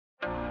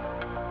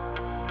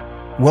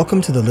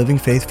Welcome to the Living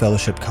Faith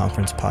Fellowship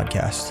Conference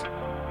podcast.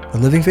 The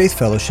Living Faith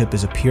Fellowship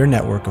is a peer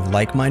network of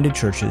like-minded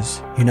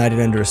churches united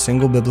under a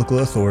single biblical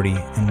authority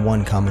and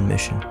one common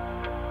mission.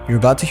 You're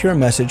about to hear a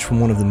message from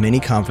one of the many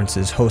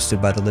conferences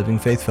hosted by the Living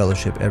Faith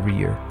Fellowship every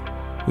year.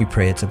 We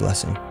pray it's a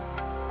blessing. I'm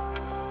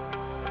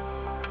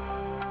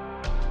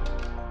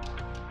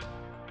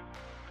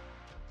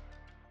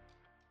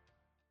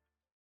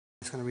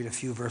just going to read a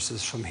few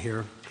verses from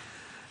here.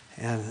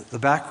 And the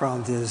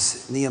background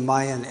is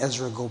Nehemiah and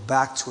Ezra go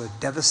back to a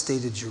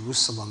devastated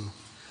Jerusalem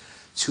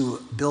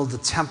to build the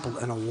temple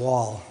and a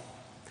wall.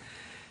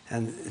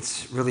 And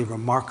it's really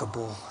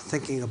remarkable.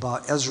 Thinking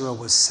about Ezra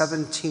was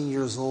 17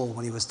 years old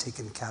when he was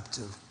taken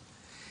captive.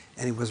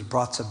 And he was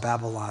brought to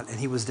Babylon. And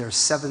he was there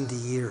 70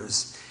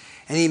 years.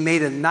 And he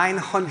made a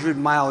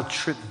 900-mile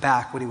trip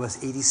back when he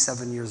was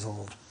 87 years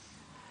old.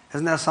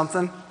 Isn't that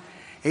something?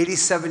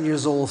 87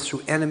 years old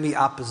through enemy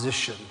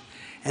opposition.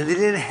 And they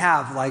didn't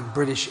have like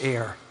British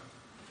Air.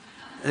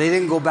 They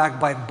didn't go back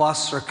by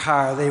bus or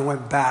car. They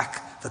went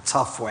back the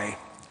tough way.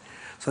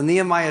 So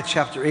Nehemiah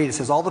chapter 8, it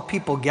says, all the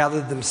people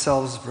gathered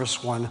themselves,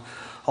 verse 1,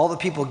 all the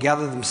people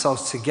gathered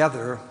themselves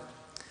together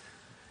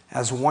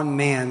as one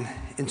man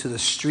into the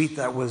street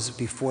that was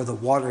before the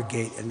water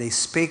gate. And they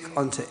spake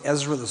unto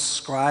Ezra the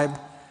scribe,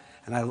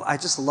 and I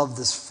just love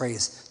this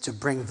phrase, to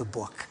bring the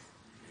book.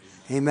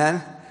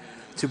 Amen?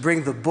 To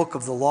bring the book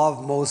of the law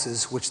of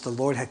Moses, which the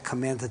Lord had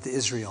commanded to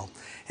Israel.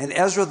 And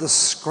Ezra the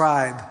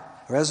scribe,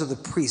 or Ezra the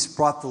priest,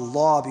 brought the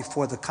law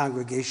before the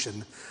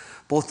congregation,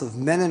 both of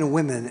men and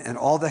women, and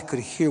all that could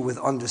hear with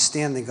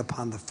understanding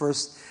upon the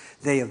first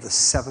day of the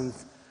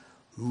 7th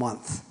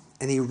month.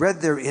 And he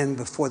read therein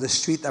before the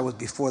street that was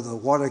before the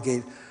water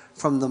gate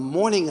from the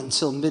morning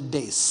until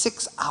midday,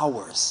 6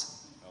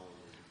 hours.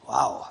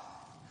 Wow.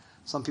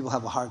 Some people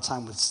have a hard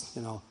time with,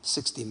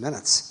 60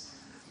 minutes.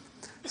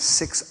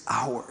 6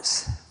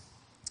 hours.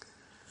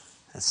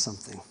 That's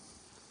something.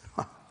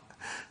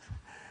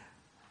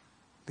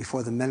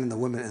 Before the men and the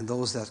women and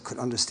those that could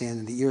understand,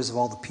 and the ears of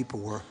all the people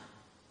were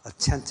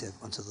attentive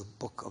unto the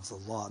book of the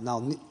law. Now,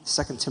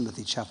 2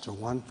 Timothy chapter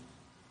 1.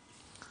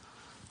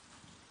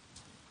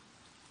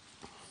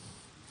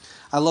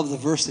 I love the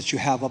verse that you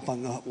have up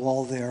on the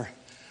wall there.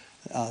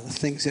 The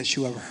things that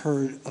you have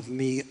heard of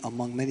me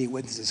among many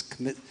witnesses,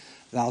 commit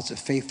thou to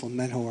faithful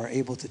men who are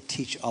able to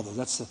teach others.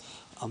 That's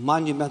a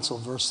monumental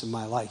verse in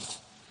my life.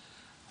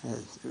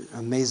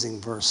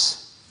 Amazing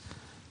verse.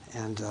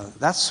 And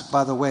that's,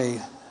 by the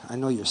way, I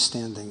know you're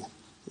standing.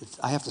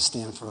 I have to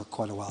stand for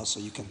quite a while, so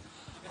you can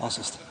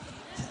also stand.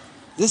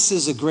 This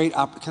is a great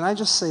can I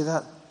just say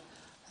that?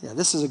 Yeah,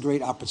 this is a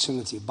great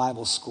opportunity.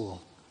 Bible school.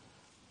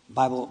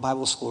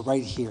 Bible school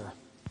right here.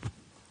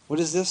 What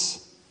is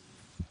this?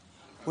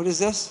 What is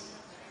this?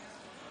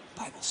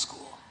 Bible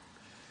school.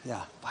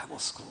 Yeah, Bible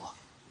school.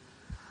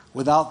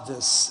 Without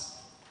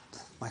this,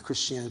 my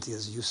Christianity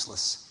is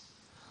useless.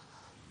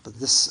 But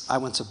this, I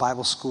went to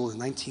Bible school in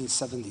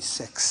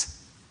 1976.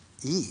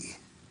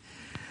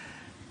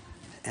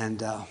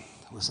 And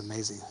it was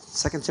amazing.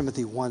 2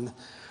 Timothy 1,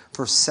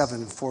 verse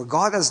 7. For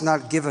God has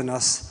not given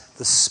us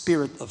the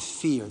spirit of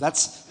fear.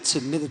 That's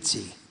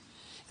timidity.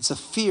 It's a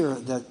fear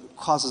that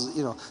causes,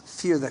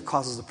 fear that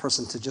causes the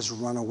person to just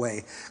run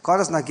away. God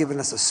has not given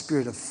us a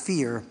spirit of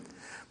fear,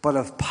 but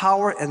of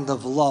power and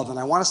of love. And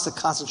I want us to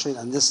concentrate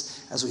on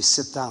this as we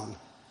sit down.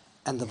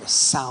 And of a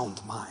sound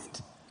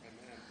mind.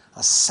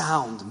 A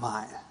sound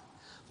mind.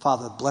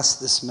 Father, bless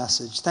this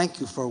message. Thank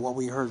you for what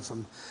we heard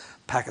from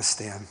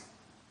Pakistan.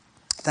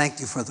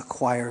 Thank you for the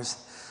choirs.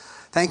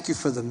 Thank you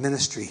for the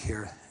ministry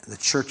here, the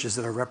churches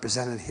that are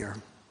represented here.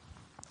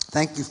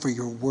 Thank you for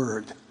your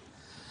word.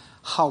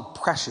 How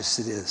precious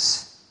it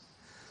is.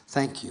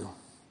 Thank you.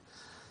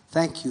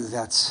 Thank you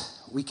that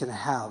we can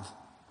have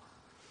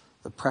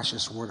the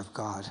precious word of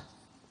God.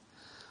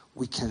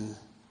 We can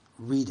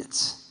read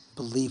it,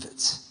 believe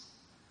it,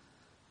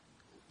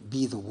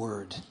 be the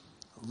word,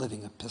 a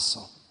living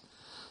epistle.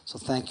 So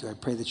thank you. I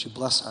pray that you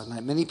bless our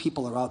night. Many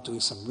people are out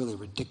doing some really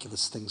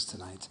ridiculous things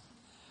tonight.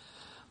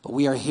 But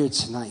we are here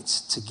tonight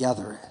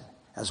together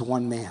as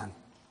one man,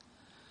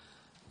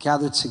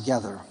 gathered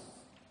together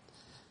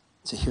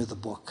to hear the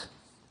book.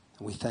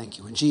 And we thank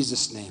you. In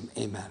Jesus' name,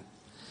 amen.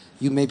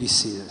 You may be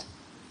seated.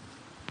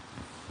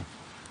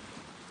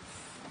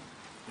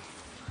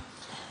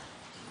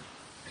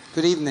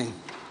 Good evening.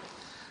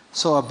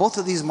 So are both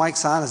of these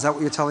mics on? Is that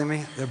what you're telling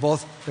me? They're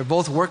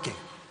both working.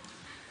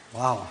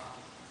 Wow.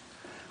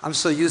 I'm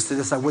so used to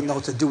this, I wouldn't know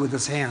what to do with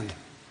this hand.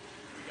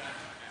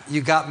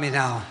 You got me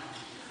now.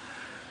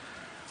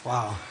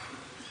 Wow.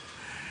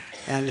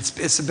 And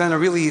it's been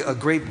a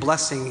great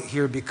blessing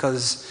here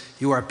because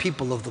you are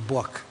people of the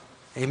book.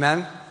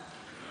 Amen?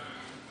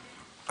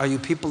 Are you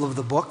people of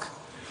the book?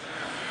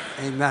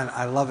 Amen.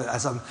 I love it.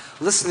 As I'm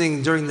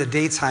listening during the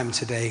daytime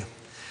today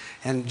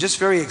and just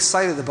very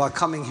excited about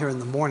coming here in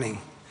the morning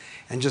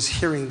and just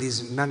hearing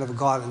these men of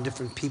God and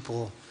different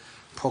people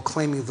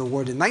proclaiming the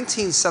word. In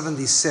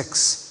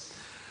 1976,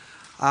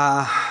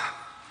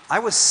 I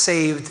was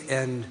saved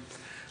in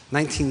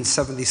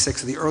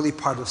 1976, the early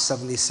part of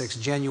 76,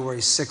 January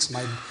 6th,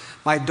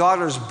 My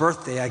daughter's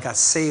birthday, I got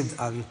saved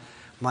on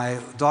my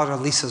daughter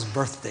Lisa's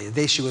birthday, the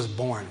day she was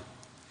born.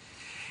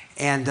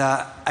 And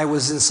I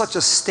was in such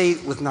a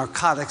state with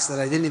narcotics that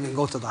I didn't even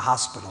go to the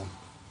hospital.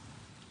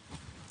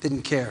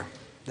 Didn't care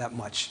that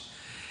much.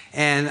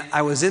 And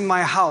I was in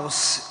my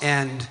house,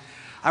 and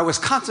I was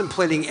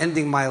contemplating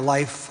ending my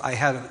life. I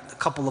had a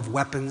couple of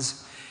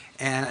weapons,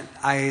 and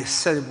I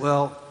said,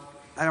 well,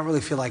 I don't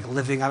really feel like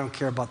living. I don't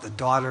care about the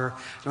daughter.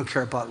 I don't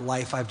care about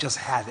life. I've just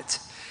had it.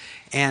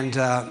 And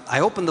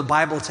I opened the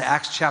Bible to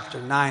Acts chapter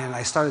 9, and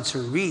I started to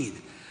read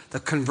the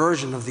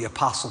conversion of the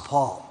Apostle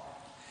Paul.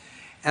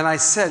 And I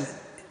said,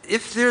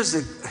 if there's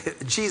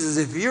a Jesus,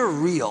 if you're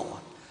real,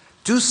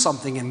 do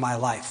something in my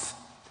life.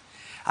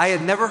 I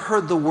had never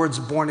heard the words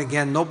born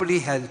again. Nobody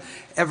had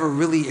ever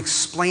really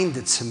explained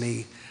it to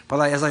me. But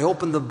as I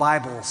opened the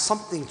Bible,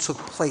 something took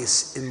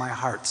place in my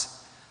heart.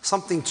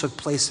 Something took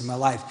place in my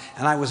life.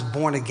 And I was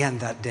born again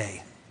that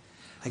day.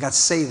 I got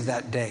saved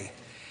that day.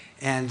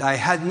 And I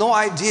had no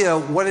idea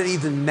what it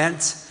even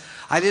meant.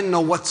 I didn't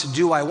know what to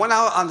do. I went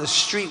out on the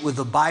street with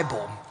the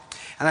Bible.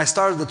 And I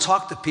started to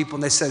talk to people.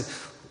 And they said,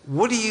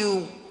 what do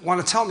you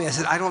want to tell me? I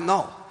said, I don't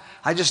know.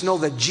 I just know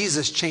that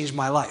Jesus changed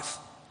my life.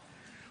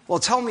 Well,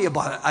 tell me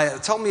about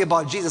it. Tell me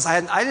about Jesus. I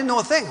didn't know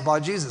a thing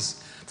about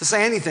Jesus to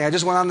say anything. I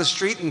just went on the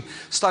street and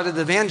started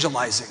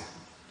evangelizing,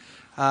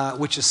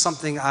 which is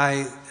something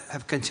I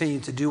have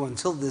continued to do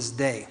until this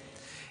day.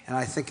 And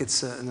I think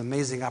it's an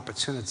amazing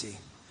opportunity.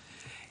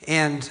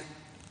 And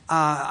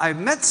I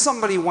met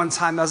somebody one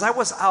time. As I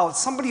was out,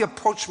 somebody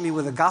approached me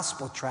with a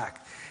gospel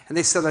tract. And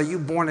they said, are you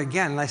born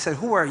again? And I said,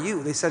 who are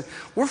you? They said,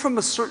 we're from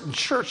a certain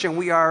church, and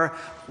we are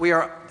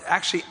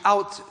actually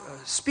out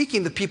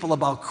speaking to people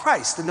about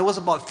Christ. And there was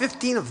about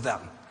 15 of them.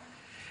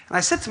 And I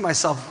said to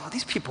myself, well,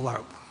 these people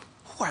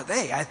who are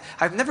they?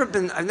 I've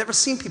never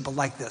seen people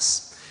like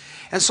this.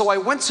 And so I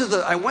went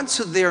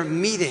to their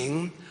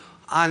meeting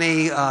on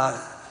a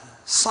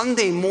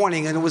Sunday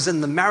morning, and it was in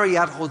the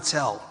Marriott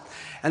Hotel.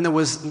 And there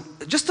was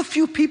just a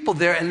few people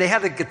there, and they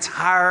had a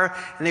guitar,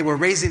 and they were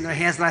raising their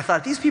hands. And I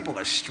thought, these people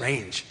are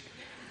strange.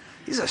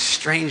 These are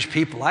strange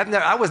people.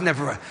 I was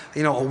never,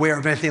 aware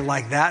of anything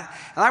like that.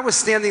 And I was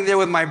standing there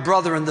with my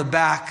brother in the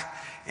back,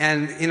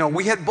 and,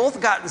 we had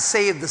both gotten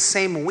saved the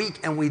same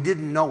week, and we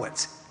didn't know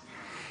it.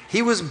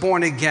 He was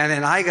born again,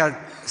 and I got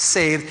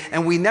saved,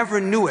 and we never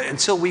knew it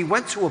until we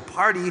went to a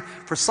party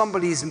for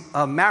somebody's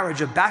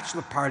marriage, a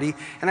bachelor party.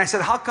 And I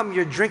said, how come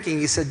you're drinking?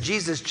 He said,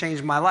 Jesus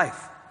changed my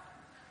life.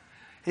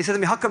 He said to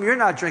me, how come you're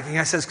not drinking?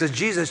 I said, because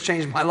Jesus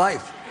changed my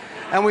life.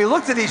 And we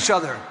looked at each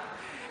other.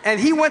 And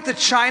he went to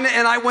China,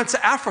 and I went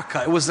to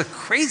Africa. It was the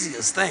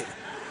craziest thing.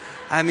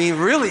 I mean,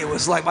 really, it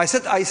was like, I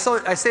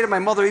say to my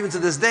mother even to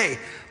this day,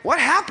 what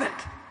happened?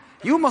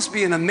 You must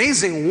be an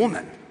amazing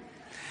woman.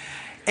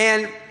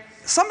 And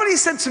somebody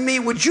said to me,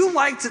 would you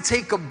like to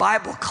take a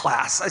Bible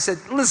class? I said,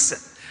 listen,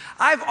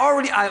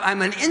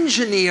 I'm an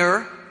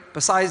engineer.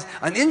 Besides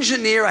an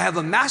engineer, I have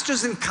a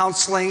master's in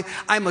counseling.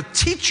 I'm a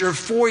teacher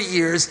 4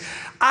 years.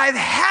 I've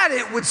had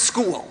it with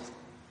school.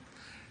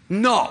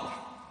 No.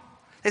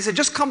 They said,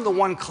 just come to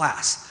one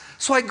class.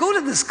 So I go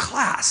to this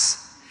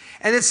class,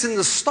 and it's in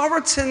the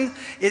Storyton,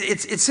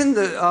 it's in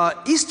the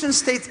Eastern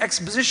States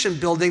Exposition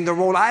Building, the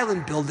Rhode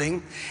Island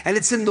building, and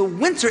it's in the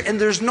winter, and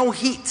there's no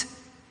heat.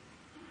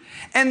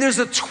 And there's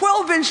a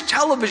 12-inch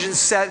television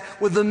set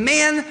with a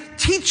man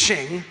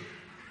teaching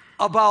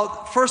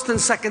about 1st and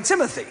 2nd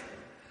Timothy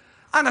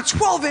on a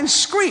 12-inch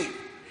screen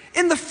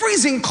in the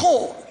freezing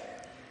cold.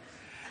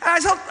 And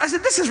I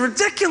said, this is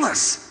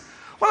ridiculous.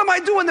 What am I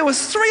doing? There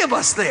was 3 of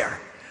us there.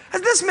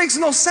 And this makes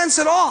no sense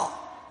at all.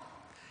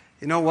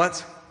 You know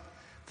what?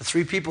 The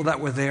 3 people that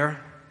were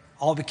there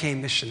all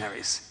became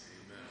missionaries.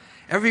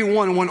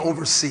 Everyone went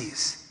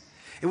overseas.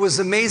 It was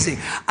amazing.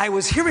 I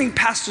was hearing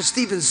Pastor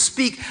Stephen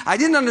speak. I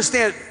didn't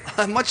understand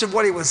much of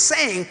what he was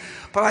saying,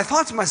 but I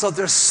thought to myself,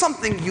 there's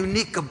something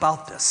unique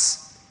about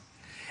this.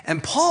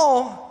 And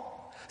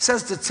Paul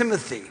says to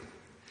Timothy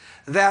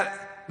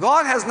that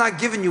God has not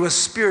given you a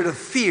spirit of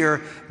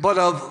fear, but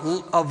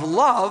of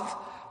love,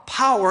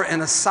 power,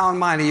 and a sound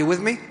mind. Are you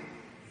with me?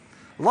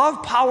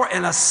 Love, power,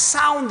 and a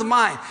sound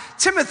mind.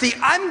 Timothy,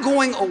 I'm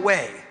going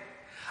away.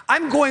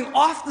 I'm going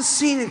off the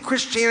scene in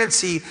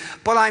Christianity,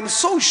 but I'm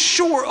so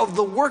sure of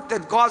the work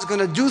that God's going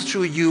to do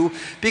through you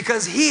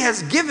because He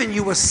has given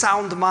you a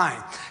sound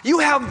mind. You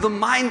have the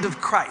mind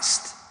of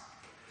Christ.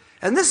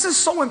 And this is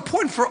so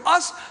important for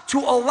us to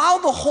allow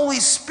the Holy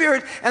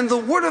Spirit and the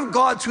Word of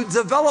God to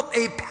develop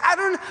a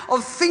pattern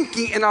of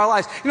thinking in our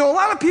lives. A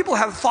lot of people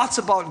have thoughts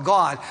about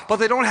God, but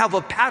they don't have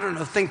a pattern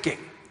of thinking.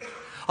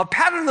 A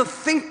pattern of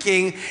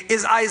thinking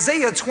is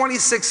Isaiah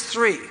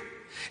 26:3.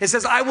 It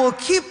says, I will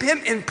keep him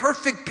in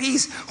perfect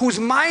peace whose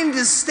mind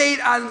is stayed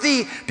on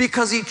thee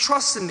because he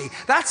trusts in me.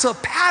 That's a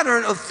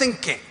pattern of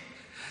thinking.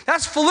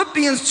 That's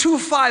Philippians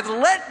 2:5.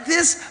 Let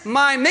this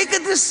mind, make a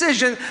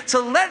decision to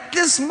let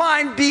this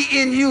mind be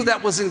in you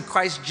that was in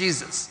Christ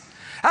Jesus.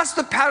 That's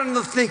the pattern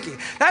of thinking.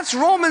 That's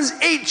Romans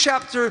 8,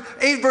 chapter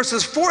 8,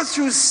 verses 4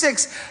 through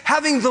 6,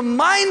 having the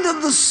mind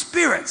of the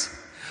Spirit.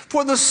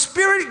 For the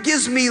Spirit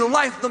gives me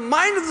life. The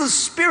mind of the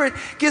Spirit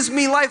gives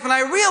me life. And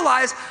I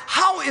realized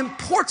how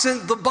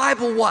important the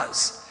Bible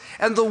was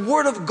and the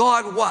Word of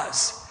God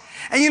was.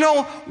 And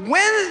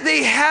when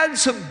they had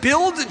to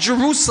build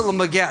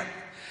Jerusalem again,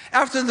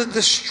 after the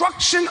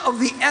destruction of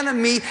the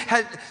enemy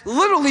had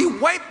literally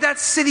wiped that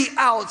city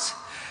out,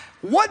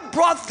 what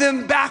brought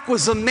them back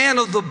was a man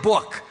of the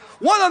book.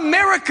 What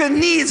America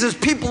needs is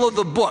people of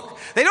the book.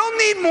 They don't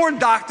need more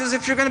doctors.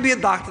 If you're going to be a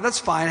doctor, that's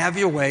fine, have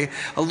your way.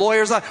 A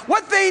lawyer's not.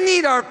 What they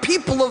need are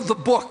people of the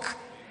book.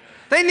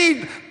 They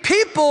need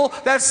people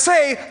that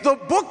say, the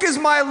book is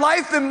my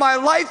life and my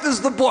life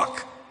is the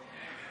book.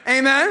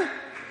 Amen?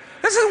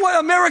 This is what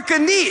America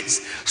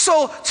needs.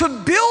 So to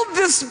build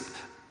this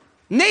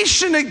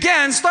nation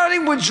again,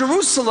 starting with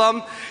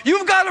Jerusalem,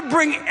 you've got to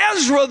bring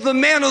Ezra, the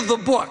man of the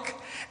book.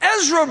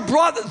 Ezra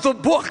brought the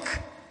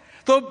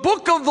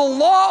book of the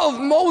law of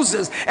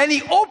Moses, and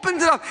he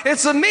opened it up.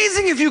 It's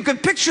amazing if you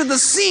could picture the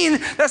scene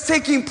that's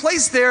taking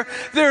place there.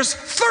 There's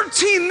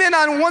 13 men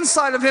on one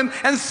side of him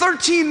and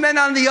 13 men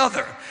on the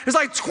other. There's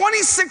like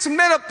 26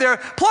 men up there,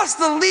 plus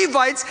the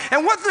Levites,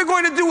 and what they're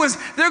going to do is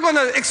they're going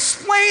to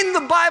explain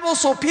the Bible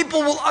so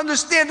people will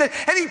understand it,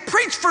 and he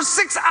preached for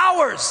 6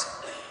 hours.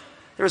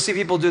 You ever see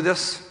people do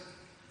this?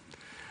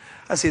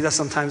 I see that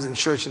sometimes in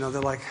church, they're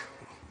like,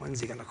 when's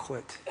he going to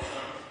quit?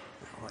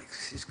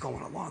 He's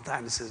going a long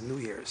time. This is New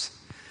Year's.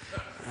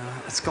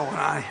 What's going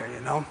on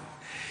here,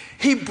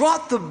 He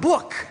brought the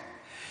book.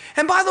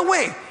 And by the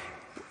way,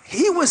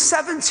 he was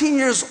 17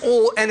 years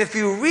old, and if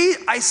you read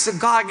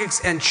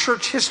isagogics and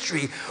church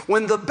history,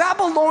 when the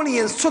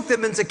Babylonians took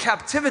them into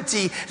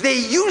captivity, they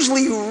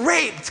usually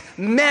raped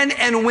men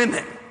and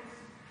women.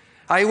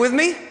 Are you with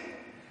me?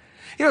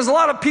 There's a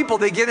lot of people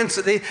they get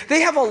into,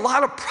 they have a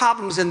lot of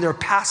problems in their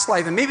past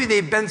life, and maybe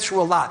they've been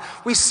through a lot.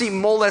 We see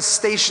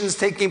molestations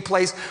taking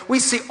place. We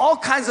see all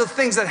kinds of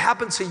things that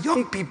happen to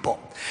young people.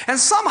 And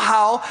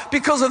somehow,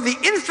 because of the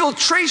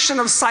infiltration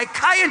of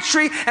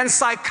psychiatry and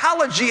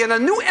psychology and a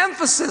new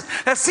emphasis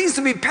that seems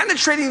to be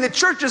penetrating the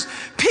churches,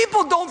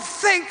 people don't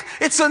think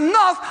it's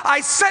enough, I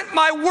sent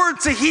my word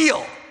to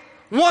heal.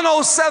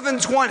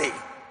 107:20.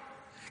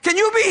 Can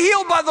you be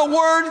healed by the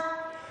word?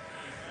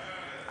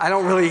 I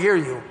don't really hear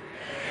you.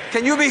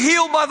 Can you be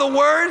healed by the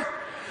word?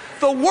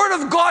 The word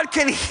of God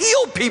can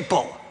heal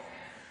people.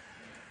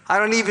 I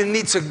don't even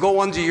need to go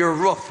under your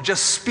roof.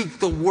 Just speak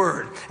the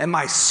word and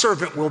my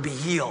servant will be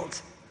healed.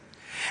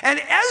 And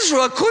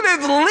Ezra could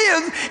have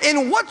lived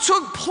in what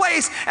took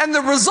place and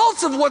the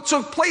results of what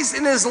took place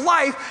in his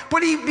life,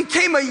 but he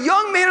became a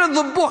young man of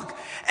the book.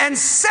 And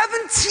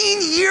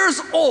 17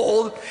 years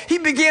old, he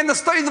began to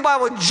study the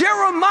Bible.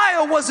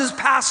 Jeremiah was his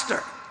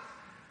pastor.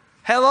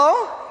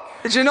 Hello?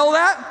 Did you know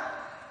that?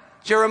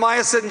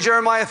 Jeremiah said in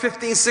Jeremiah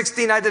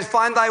 15:16, I did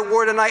find thy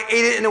word and I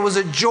ate it, and it was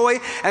a joy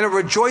and a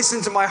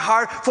rejoicing to my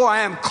heart, for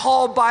I am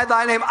called by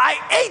thy name. I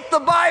ate the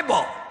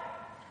Bible.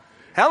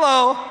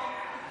 Hello.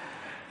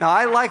 Now,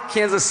 I like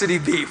Kansas City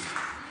beef.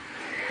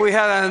 We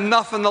had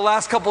enough in the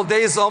last couple of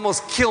days to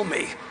almost kill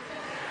me.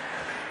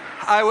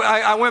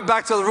 I went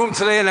back to the room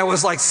today and it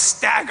was like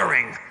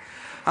staggering.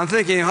 I'm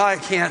thinking, I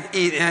can't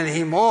eat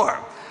anymore.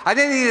 I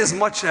didn't eat as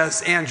much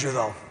as Andrew,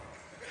 though.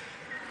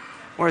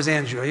 Where's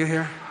Andrew? Are you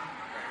here?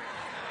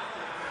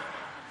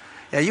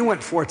 Yeah, you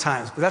went 4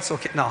 times, but that's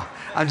okay. No,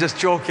 I'm just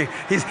joking.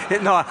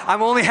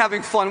 I'm only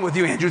having fun with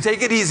you, Andrew.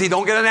 Take it easy.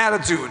 Don't get an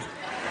attitude.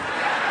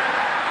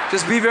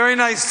 Just be very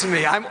nice to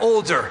me. I'm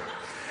older.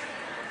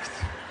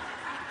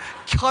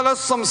 Cut us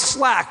some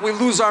slack. We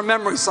lose our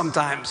memory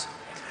sometimes.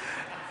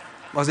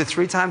 Was it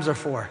 3 times or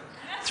 4?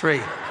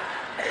 3.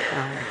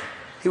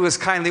 He was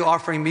kindly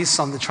offering me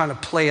some to try to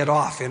play it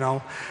off,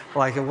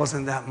 like it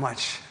wasn't that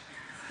much.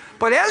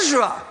 But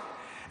Ezra,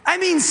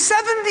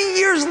 70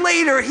 years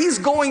later, he's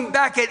going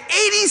back at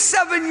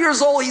 87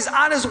 years old. He's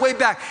on his way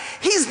back.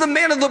 He's the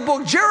man of the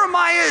book.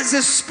 Jeremiah is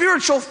his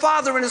spiritual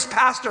father and his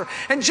pastor.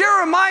 And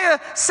Jeremiah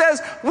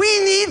says, we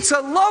need to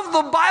love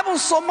the Bible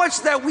so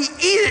much that we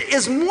eat it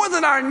is more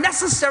than our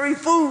necessary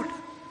food.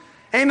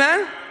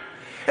 Amen?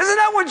 Isn't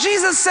that what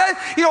Jesus said?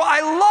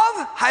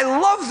 I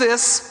love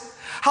this,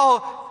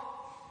 how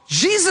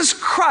Jesus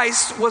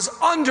Christ was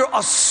under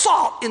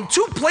assault in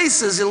 2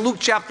 places in Luke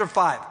chapter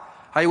 5.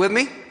 Are you with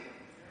me?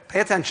 Pay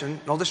attention,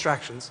 no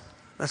distractions.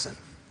 Listen.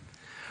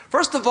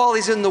 First of all,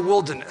 he's in the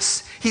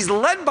wilderness. He's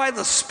led by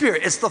the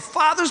Spirit. It's the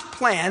Father's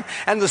plan,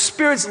 and the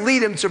Spirit's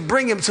lead him to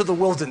bring him to the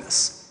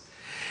wilderness.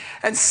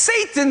 And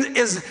Satan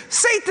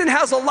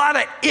has a lot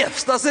of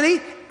ifs, doesn't he?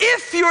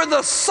 If you're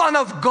the Son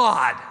of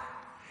God.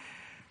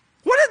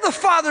 What did the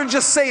Father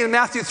just say in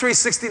Matthew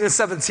 3:16 and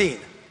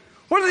 17?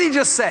 What did he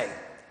just say?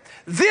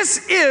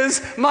 This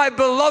is my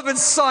beloved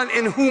Son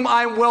in whom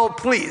I'm well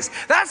pleased.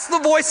 That's the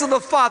voice of the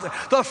Father.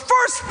 The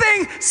first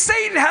thing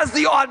Satan has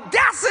the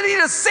audacity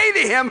to say to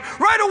him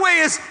right away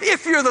is,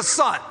 if you're the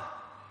Son.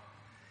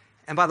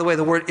 And by the way,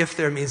 the word if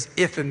there means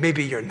if and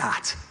maybe you're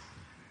not.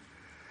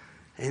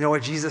 And you know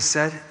what Jesus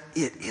said?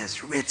 It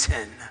is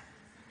written.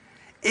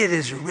 It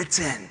is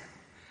written.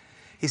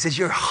 He says,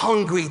 you're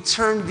hungry,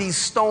 turn these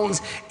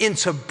stones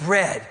into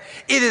bread.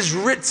 It is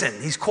written,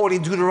 he's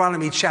quoting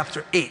Deuteronomy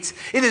chapter 8.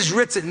 It is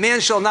written,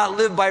 man shall not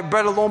live by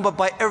bread alone, but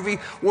by every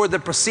word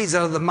that proceeds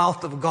out of the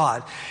mouth of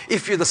God.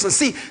 If you're the son.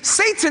 See,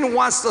 Satan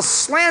wants to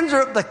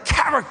slander the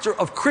character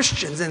of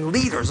Christians and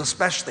leaders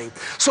especially.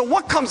 So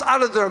what comes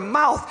out of their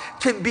mouth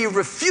can be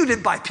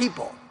refuted by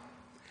people.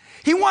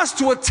 He wants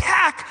to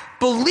attack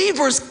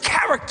believers'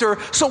 character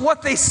so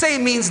what they say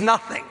means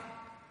nothing.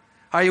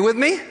 Are you with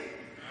me?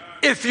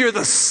 If you're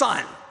the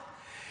son.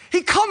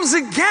 He comes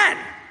again.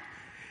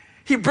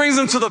 He brings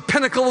him to the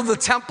pinnacle of the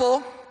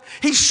temple.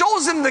 He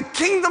shows him the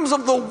kingdoms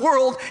of the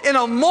world in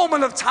a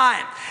moment of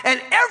time.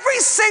 And every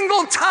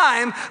single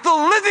time, the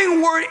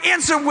living word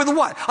answered with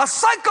what? A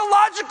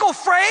psychological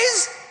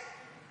phrase?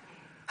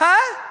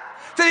 Huh?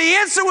 Did he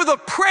answer with a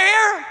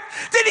prayer?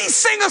 Did he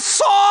sing a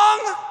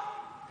song?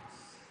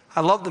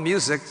 I love the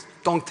music.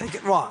 Don't take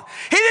it wrong.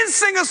 He didn't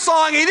sing a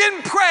song, he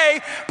didn't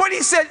pray, but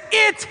he said,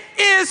 it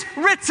is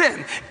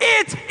written.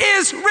 It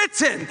is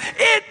written.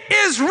 It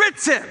is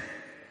written.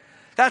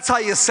 That's how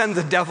you send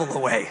the devil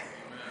away.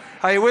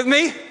 Are you with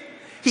me?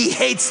 He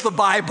hates the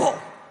Bible.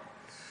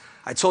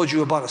 I told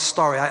you about a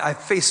story. I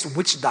faced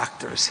witch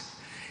doctors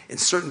in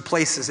certain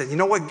places. And you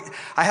know what?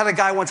 I had a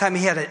guy one time,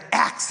 he had an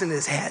axe in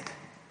his head.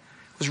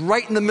 It was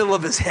right in the middle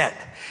of his head.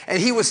 And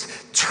he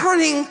was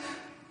turning.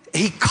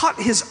 He cut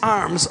his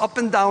arms, up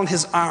and down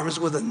his arms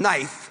with a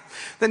knife.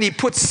 Then he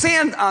put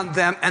sand on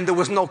them and there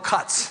was no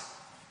cuts.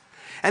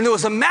 And there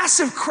was a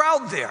massive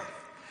crowd there.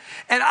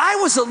 And I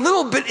was a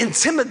little bit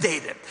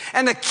intimidated.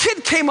 And a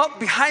kid came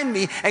up behind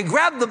me and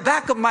grabbed the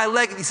back of my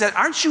leg and he said,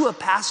 aren't you a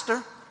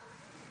pastor?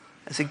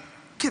 I said,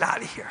 get out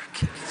of here.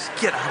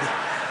 Get out of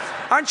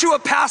here. Aren't you a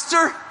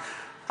pastor?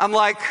 I'm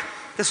like,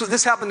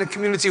 this happened in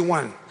Community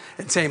 1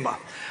 in Tama.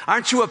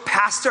 Aren't you a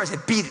pastor? I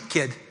said, beat it,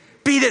 kid.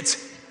 Beat it.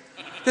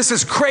 This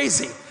is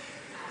crazy.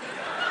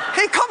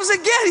 He comes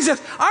again. He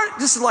says,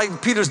 this is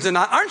like Peter's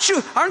denial. Weren't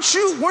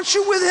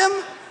you with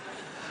him?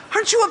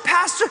 Aren't you a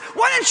pastor?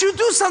 Why didn't you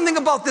do something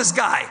about this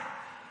guy?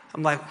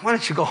 I'm like, why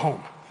don't you go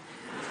home?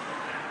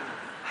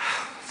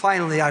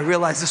 Finally, I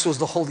realized this was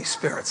the Holy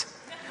Spirit.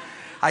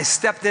 I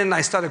stepped in and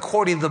I started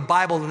quoting the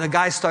Bible and the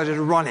guy started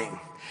running.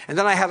 And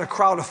then I had a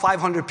crowd of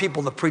 500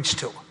 people to preach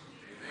to.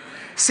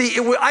 See,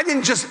 I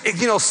didn't just,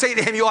 say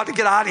to him, you ought to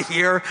get out of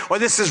here, or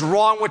this is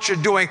wrong what you're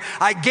doing.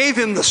 I gave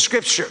him the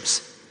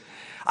scriptures.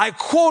 I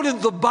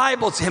quoted the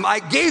Bible to him. I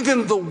gave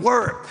him the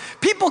word.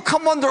 People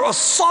come under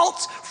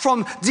assault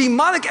from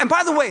demonic, and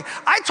by the way,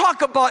 I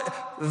talk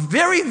about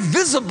very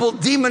visible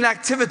demon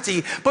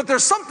activity, but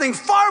there's something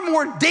far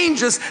more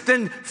dangerous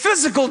than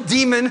physical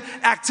demon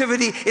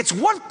activity. It's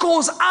what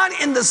goes on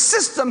in the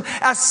system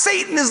as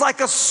Satan is like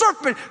a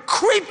serpent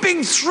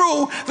creeping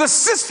through the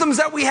systems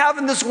that we have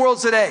in this world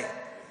today.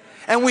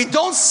 And we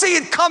don't see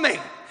it coming.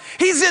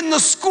 He's in the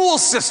school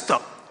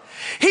system.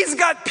 He's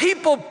got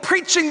people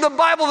preaching the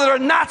Bible that are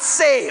not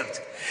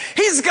saved.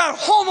 He's got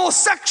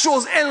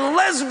homosexuals and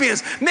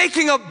lesbians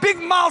making a big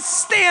mouth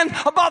stand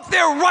about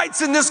their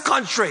rights in this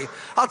country.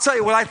 I'll tell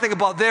you what I think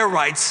about their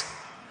rights.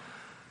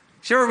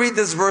 Did you ever read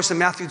this verse in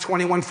Matthew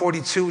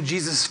 21:42?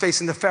 Jesus is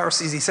facing the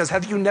Pharisees. He says,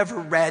 have you never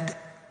read?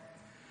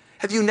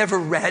 Have you never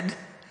read?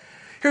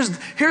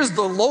 Here's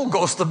the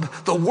Logos,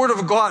 the Word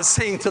of God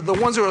saying to the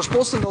ones who are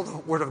supposed to know the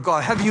Word of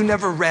God, have you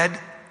never read?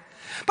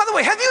 By the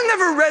way, have you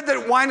never read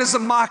that wine is a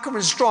mocker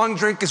and strong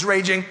drink is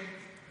raging?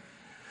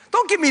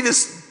 Don't give me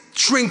this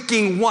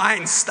drinking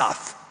wine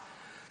stuff.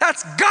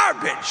 That's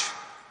garbage.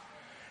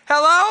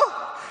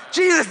 Hello?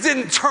 Jesus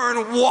didn't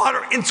turn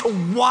water into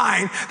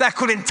wine that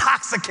could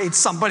intoxicate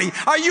somebody.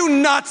 Are you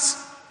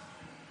nuts?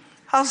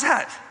 How's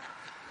that?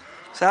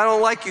 Say, I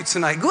don't like you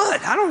tonight.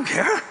 Good, I don't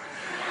care.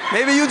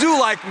 Maybe you do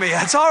like me.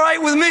 That's all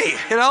right with me,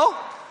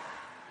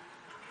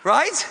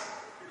 Right?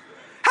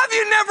 Have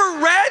you never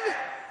read?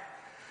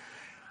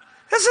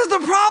 This is the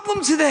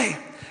problem today.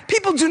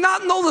 People do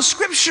not know the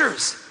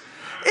scriptures.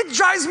 It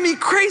drives me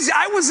crazy.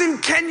 I was in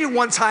Kenya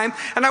one time,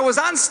 and I was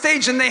on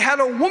stage, and they had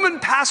a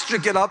woman pastor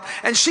get up,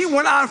 and she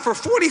went on for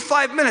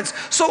 45 minutes.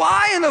 So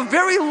I, in a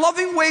very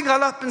loving way,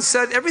 got up and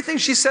said, everything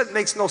she said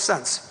makes no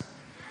sense.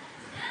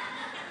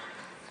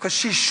 Because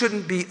she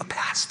shouldn't be a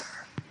pastor.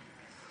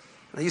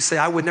 Now you say,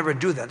 I would never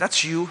do that.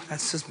 That's you.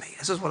 That's just me.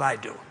 This is what I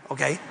do,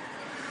 okay?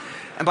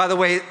 And by the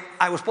way,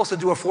 I was supposed to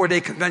do a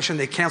 4-day convention.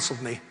 They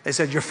canceled me. They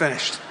said, you're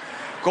finished.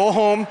 Go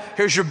home.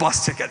 Here's your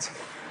bus ticket.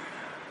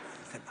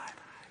 I said,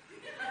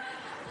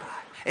 bye-bye.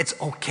 It's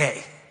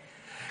okay.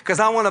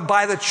 Because I want to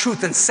buy the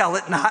truth and sell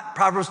it not.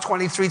 Proverbs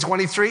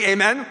 23:23,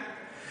 amen? It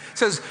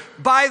says,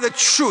 buy the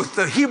truth.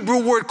 The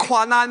Hebrew word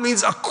kwanan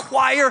means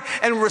acquire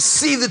and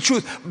receive the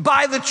truth.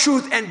 Buy the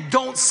truth and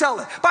don't sell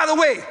it. By the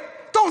way,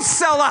 don't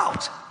sell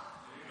out.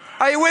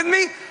 Are you with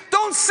me?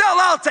 Don't sell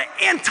out to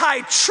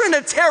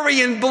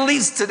anti-Trinitarian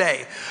beliefs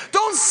today.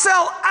 Don't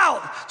sell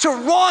out to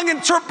wrong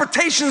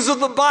interpretations of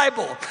the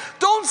Bible.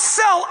 Don't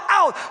sell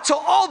out to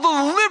all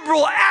the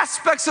liberal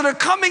aspects that are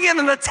coming in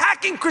and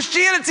attacking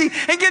Christianity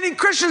and getting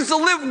Christians to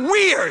live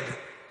weird.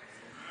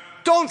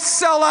 Don't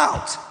sell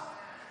out.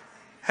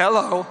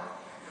 Hello.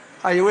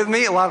 Are you with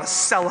me? A lot of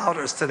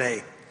sellouters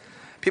today.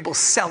 People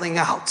selling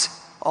out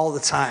all the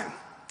time.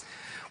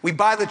 We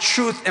buy the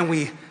truth and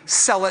we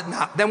sell it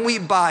not. Then we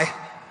buy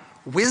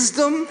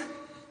wisdom,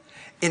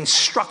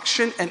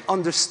 instruction, and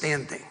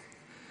understanding.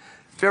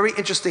 Very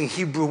interesting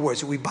Hebrew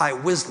words. We buy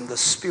wisdom. The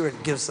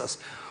Spirit gives us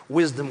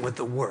wisdom with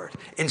the word.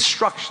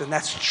 Instruction,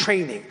 that's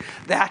training.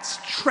 That's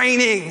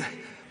training.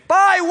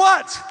 By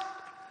what?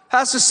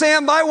 Pastor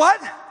Sam, by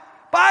what?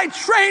 By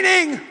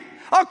training.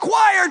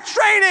 Acquire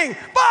training.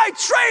 By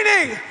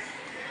training.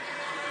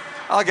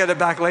 I'll get it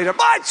back later.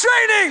 By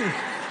training.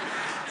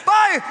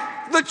 By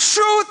the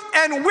truth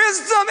and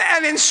wisdom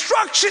and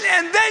instruction,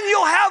 and then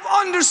you'll have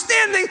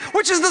understanding,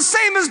 which is the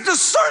same as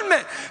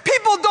discernment.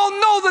 People don't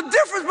know the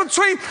difference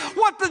between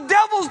what the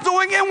devil's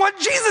doing and what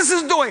Jesus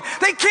is doing.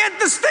 They can't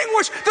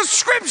distinguish the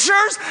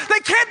scriptures.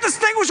 They can't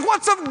distinguish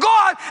what's of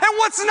God and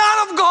what's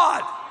not of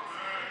God.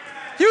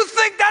 You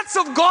think that's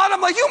of God? I'm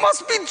like, you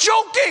must be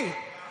joking.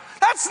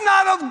 That's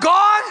not of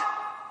God.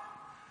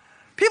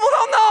 People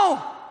don't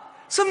know.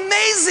 It's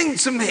amazing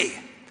to me.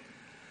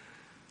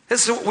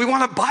 We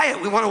want to buy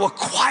it. We want to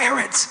acquire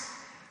it.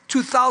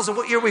 2000,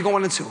 what year are we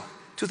going into?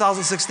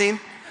 2016?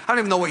 I don't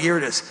even know what year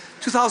it is.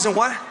 2000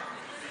 what?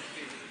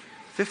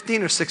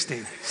 15 or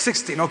 16?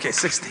 16, okay,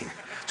 16.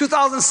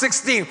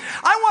 2016.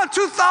 I want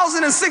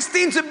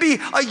 2016 to be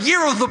a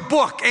year of the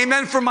book,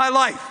 amen, for my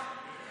life.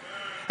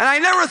 And I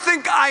never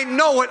think I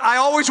know it. I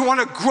always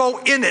want to grow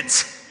in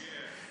it.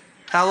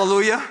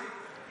 Hallelujah.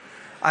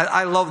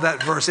 I love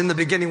that verse. In the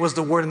beginning was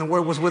the Word, and the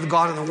Word was with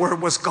God, and the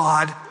Word was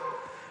God.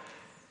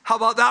 How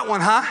about that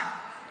one, huh?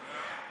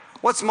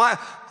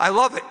 I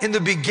love it. In the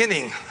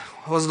beginning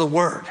was the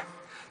Word.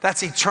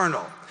 That's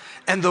eternal.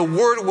 And the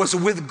Word was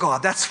with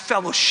God. That's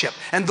fellowship.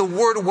 And the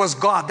Word was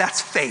God.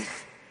 That's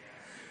faith.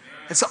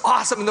 It's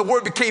awesome. And the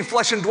Word became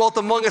flesh and dwelt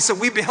among us,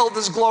 and we beheld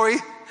His glory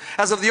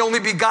as of the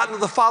only begotten of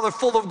the Father,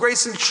 full of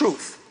grace and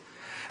truth.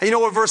 And you know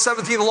what verse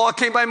 17, the law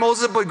came by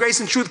Moses, but grace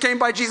and truth came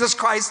by Jesus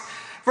Christ.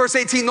 Verse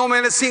 18, no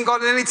man has seen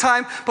God at any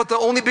time, but the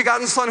only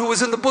begotten Son who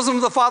is in the bosom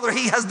of the Father,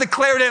 He has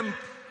declared Him.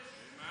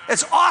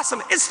 It's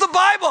awesome. It's the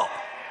Bible.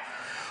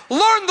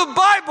 Learn the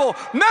Bible.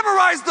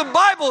 Memorize the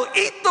Bible.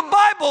 Eat the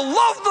Bible.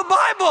 Love the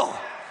Bible.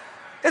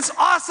 It's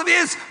awesome.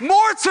 It's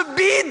more to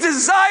be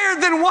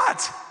desired than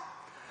what?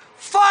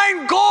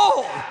 Find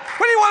gold.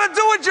 What do you want to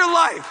do with your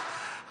life?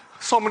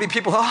 So many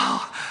people,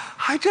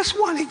 I just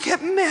want to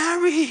get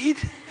married.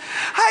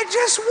 I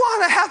just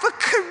want to have a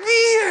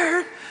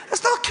career.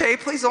 That's okay.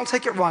 Please don't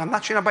take it wrong. I'm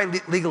not trying to be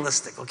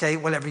legalistic, okay?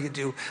 Whatever you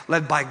do,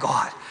 led by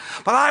God.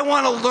 But I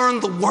want to learn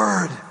the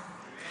Word.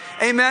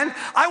 Amen?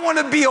 I want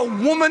to be a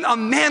woman, a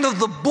man of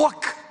the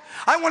book.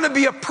 I want to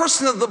be a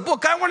person of the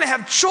book. I want to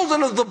have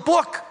children of the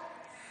book.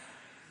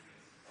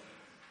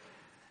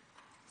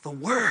 The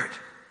Word.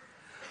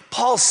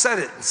 Paul said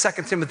it in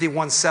 2 Timothy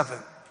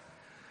 1:7.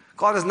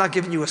 God has not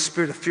given you a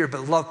spirit of fear,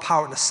 but love,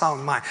 power, and a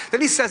sound mind.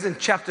 Then he says in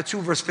chapter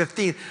 2, verse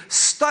 15,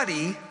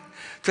 study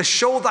to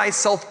show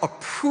thyself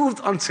approved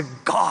unto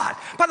God.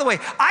 By the way,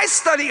 I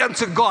study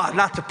unto God,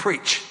 not to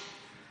preach.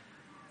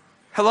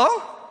 Hello?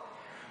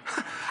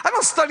 I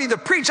don't study to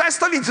preach. I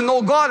study to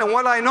know God, and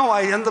what I know,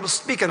 I end up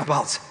speaking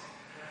about.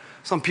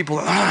 Some people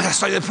are, I gotta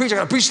study to preach. I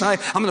gotta preach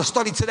tonight. I'm gonna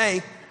study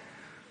today.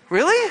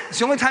 Really? It's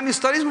the only time you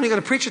study is when you're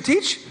gonna preach or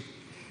teach?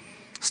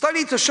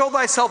 Study to show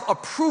thyself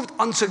approved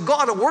unto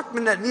God, a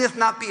workman that needeth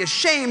not be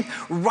ashamed,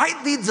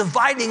 rightly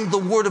dividing the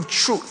word of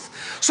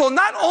truth. So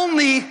not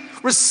only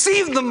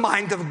receive the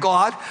mind of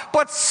God,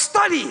 but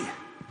study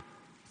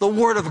the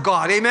word of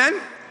God. Amen?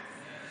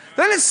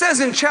 Then it says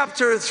in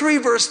chapter 3,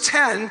 verse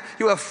 10,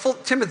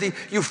 Timothy,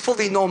 you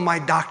fully know my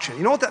doctrine.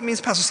 You know what that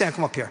means? Pastor Sam,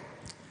 come up here.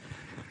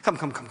 Come.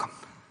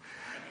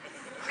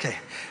 Okay.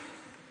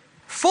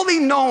 Fully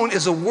known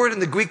is a word in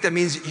the Greek that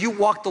means you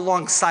walked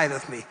alongside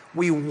of me.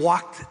 We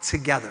walked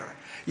together.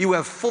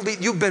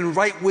 You've been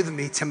right with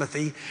me,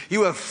 Timothy.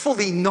 You have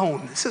fully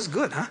known. This is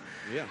good, huh?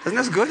 Yeah. Isn't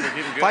this good?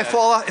 If I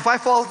fall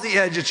off the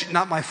edge, it's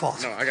not my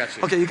fault. No, I got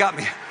you. Okay, you got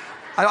me.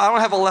 I don't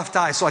have a left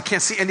eye, so I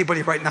can't see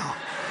anybody right now.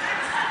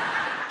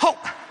 Oh,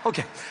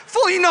 okay.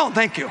 Fully known.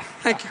 Thank you.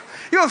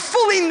 You have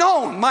fully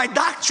known my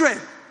doctrine.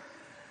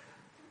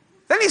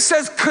 Then he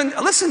says,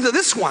 listen to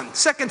this one,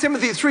 2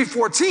 Timothy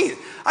 3:14.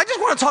 I just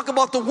want to talk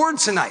about the word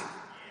tonight.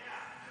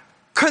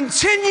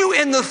 Continue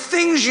in the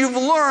things you've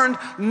learned,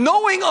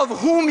 knowing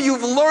of whom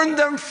you've learned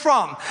them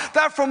from.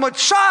 That from a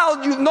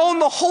child you've known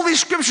the Holy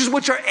Scriptures,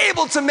 which are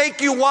able to make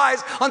you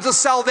wise unto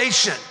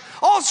salvation.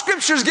 All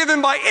Scriptures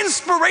given by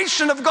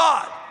inspiration of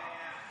God.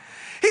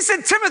 He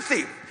said,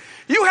 Timothy,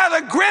 you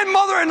had a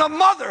grandmother and a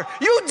mother.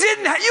 You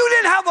didn't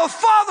have a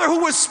father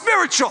who was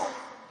spiritual.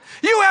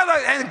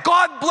 And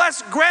God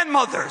bless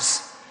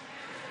grandmothers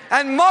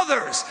and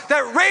mothers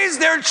that raised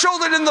their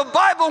children in the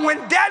Bible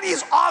when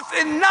daddy's off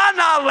in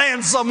Nana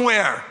land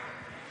somewhere.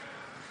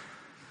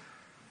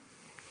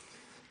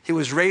 He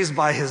was raised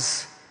by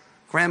his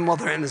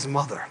grandmother and his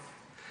mother,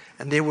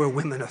 and they were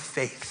women of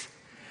faith.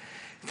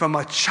 From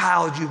a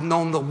child, you've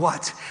known the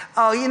what?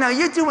 Oh,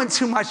 you're doing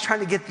too much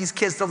trying to get these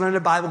kids to learn the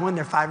Bible when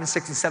they're 5 and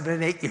 6 and 7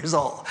 and 8 years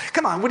old.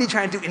 Come on, what are you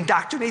trying to do?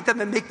 Indoctrinate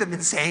them and make them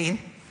insane?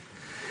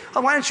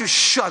 Oh, why don't you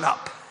shut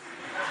up?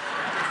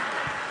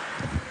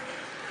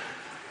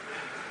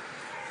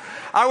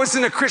 I was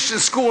in a Christian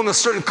school in a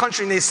certain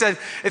country, and they said,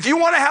 if you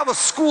want to have a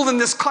school in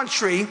this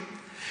country,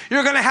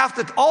 you're going to have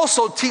to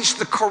also teach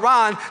the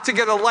Quran to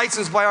get a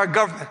license by our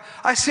government.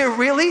 I said,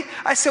 really?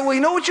 I said, well, you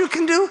know what you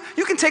can do?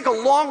 You can take a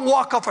long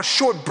walk off a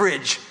short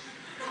bridge.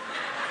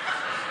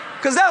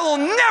 Because that will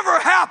never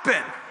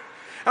happen.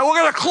 And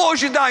we're going to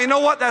close you down. You know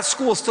what? That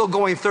school is still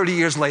going 30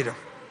 years later.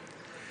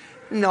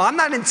 No, I'm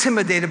not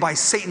intimidated by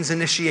Satan's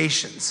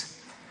initiations.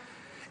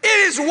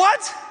 It is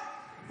what?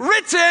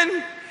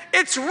 Written.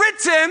 It's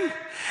written.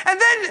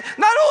 And then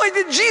not only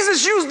did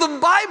Jesus use the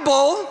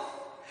Bible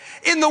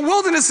in the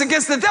wilderness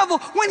against the devil,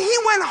 when he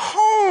went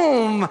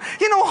home,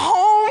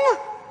 home,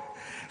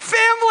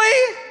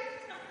 family,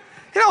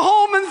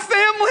 home and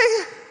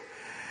family,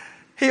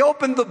 he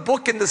opened the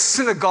book in the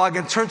synagogue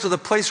and turned to the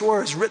place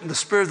where it's written, the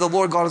Spirit of the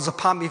Lord God is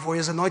upon me, for he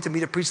has anointed me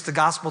to preach the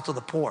gospel to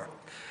the poor.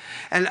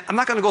 And I'm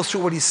not going to go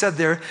through what he said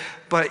there,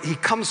 but he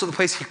comes to the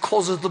place, he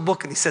closes the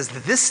book, and he says,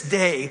 this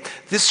day,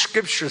 this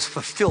scripture is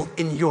fulfilled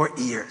in your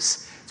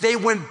ears. They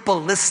went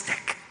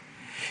ballistic.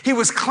 He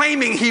was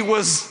claiming he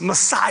was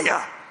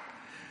Messiah.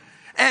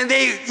 And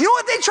you know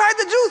what they tried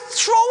to do?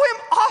 Throw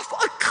him off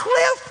a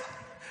cliff.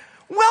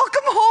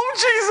 Welcome home,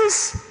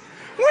 Jesus.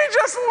 We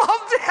just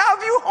love to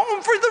have you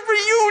home for the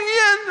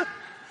reunion.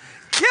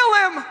 Kill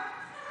him.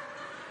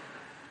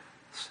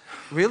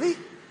 Really?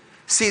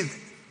 See,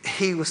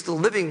 he was the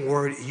living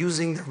word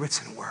using the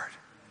written word.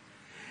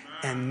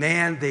 And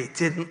man, they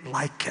didn't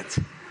like it.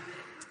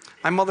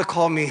 My mother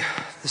called me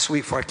this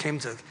week before I came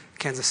to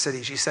Kansas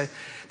City. She said,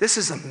 this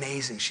is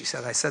amazing, she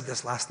said. I said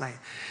this last night.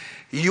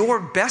 Your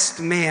best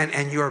man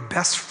and your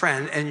best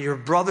friend and your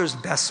brother's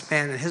best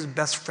man and his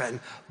best friend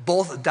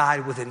both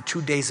died within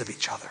 2 days of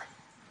each other.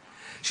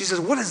 She says,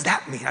 what does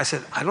that mean? I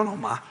said, I don't know,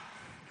 Ma.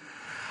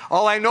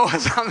 All I know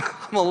is I'm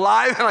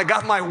alive and I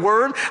got my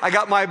word, I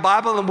got my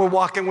Bible, and we're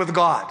walking with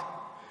God.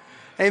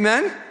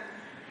 Amen?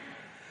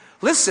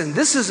 Listen,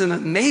 this is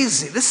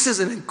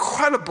an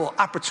incredible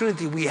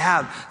opportunity we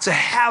have to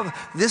have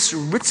this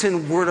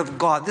written word of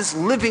God, this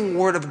living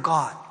word of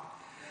God.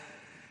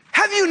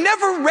 Have you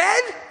never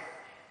read?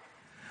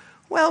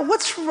 Well,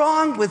 what's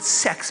wrong with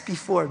sex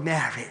before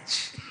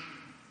marriage?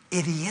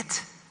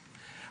 Idiot.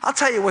 I'll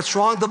tell you what's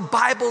wrong. The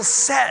Bible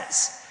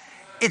says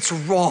it's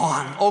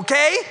wrong,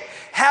 okay?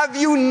 Have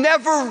you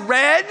never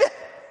read?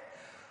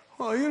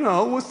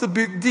 Well, what's the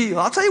big deal?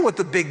 I'll tell you what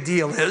the big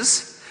deal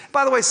is.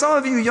 By the way, some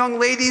of you young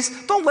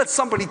ladies, don't let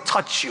somebody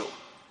touch you.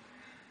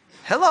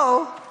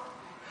 Hello?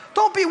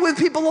 Don't be with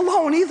people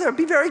alone either.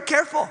 Be very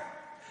careful.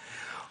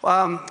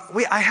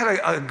 I had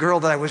a girl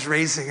that I was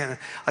raising, and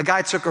a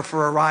guy took her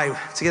for a ride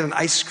to get an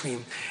ice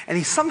cream. And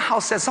he somehow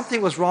said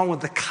something was wrong with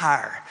the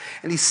car.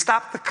 And he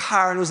stopped the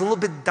car, and it was a little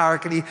bit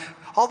dark. And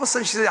all of a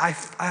sudden, she said,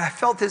 I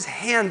felt his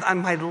hand on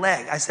my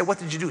leg. I said, what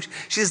did you do?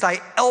 She says,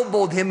 I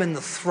elbowed him in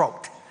the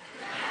throat.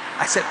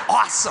 I said,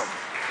 awesome.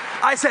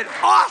 I said,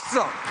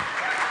 awesome.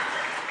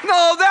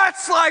 No,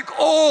 that's like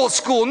old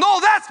school. No,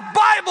 that's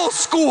Bible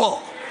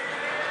school.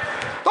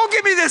 Don't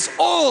give me this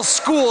old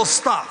school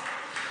stuff.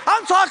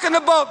 I'm talking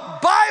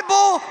about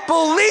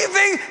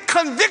Bible-believing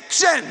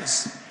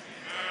convictions.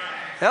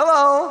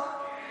 Hello?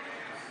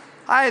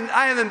 I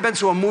haven't been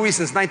to a movie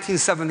since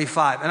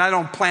 1975, and I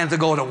don't plan to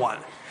go to one.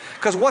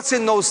 Because what's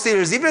in those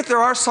theaters, even if there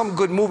are some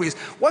good movies,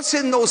 what's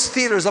in those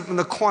theaters up in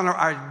the corner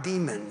are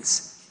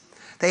demons.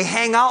 They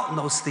hang out in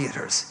those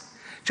theaters,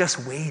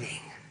 just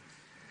waiting.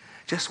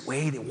 Just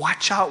waiting.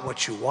 Watch out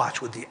what you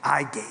watch with the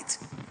eye gate.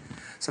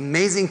 It's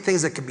amazing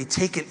things that can be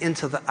taken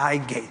into the eye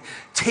gate.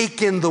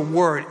 Take in the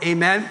word.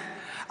 Amen?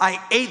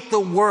 I ate the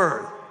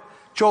word.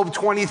 Job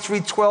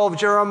 23:12,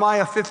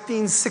 Jeremiah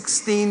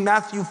 15:16,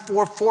 Matthew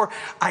 4:4.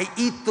 I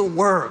eat the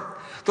word.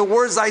 The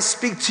words I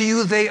speak to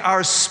you, they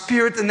are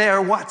spirit and they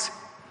are what?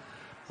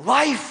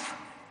 Life.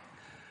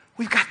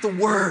 We've got the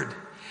word.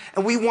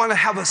 And we want to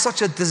have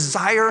such a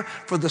desire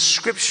for the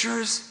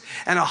scriptures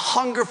and a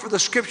hunger for the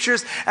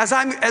scriptures. As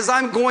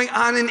I'm going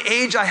on in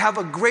age, I have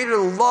a greater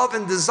love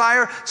and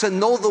desire to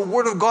know the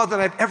word of God than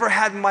I've ever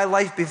had in my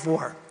life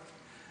before.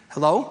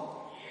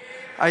 Hello?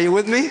 Are you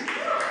with me?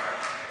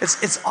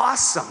 It's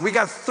awesome. We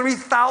got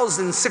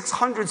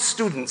 3,600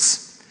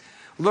 students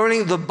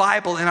learning the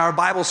Bible in our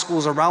Bible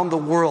schools around the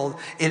world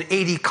in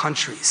 80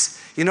 countries.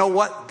 You know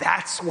what?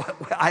 That's what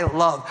I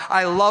love.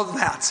 I love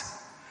that.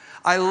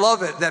 I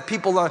love it that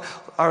people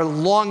are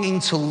longing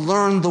to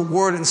learn the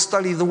word and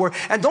study the word.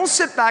 And don't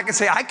sit back and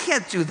say, I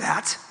can't do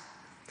that.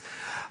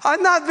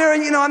 I'm not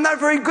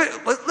very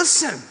good.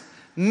 Listen,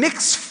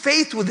 mix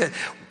faith with it.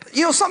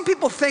 Some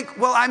people think,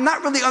 well, I'm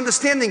not really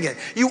understanding it.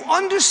 You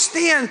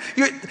understand,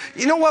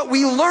 you know what?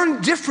 We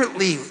learn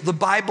differently the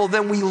Bible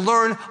than we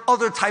learn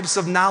other types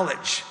of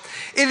knowledge.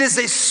 It is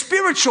a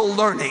spiritual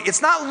learning.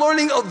 It's not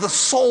learning of the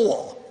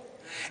soul.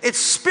 It's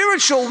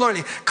spiritual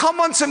learning. Come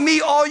unto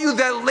me, all you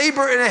that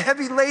labor and are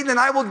heavy laden, and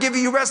I will give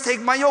you rest.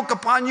 Take my yoke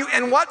upon you,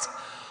 and what?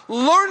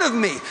 Learn of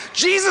me.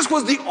 Jesus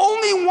was the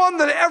only one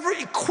that ever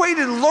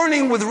equated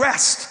learning with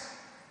rest.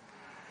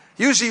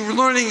 Usually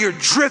learning, you're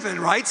driven,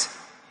 right?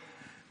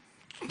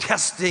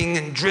 Testing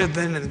and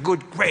driven and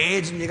good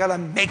grades, and you got to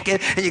make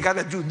it, and you got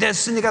to do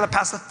this, and you got to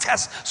pass a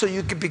test so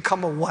you can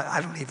become a what?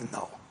 I don't even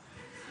know.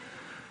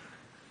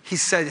 He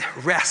said,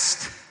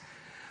 rest,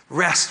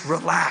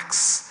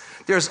 relax.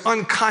 There's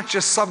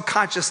unconscious,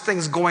 subconscious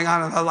things going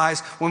on in our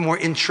lives when we're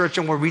in church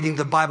and we're reading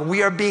the Bible.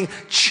 We are being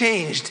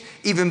changed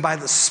even by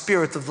the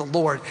Spirit of the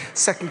Lord.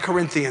 2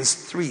 Corinthians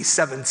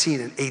 3:17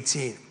 and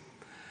 18.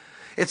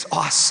 It's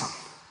awesome.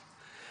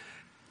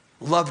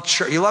 Love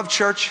church. You love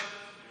church?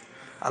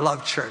 I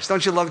love church.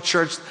 Don't you love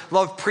church?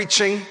 Love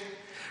preaching,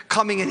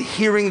 coming and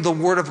hearing the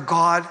Word of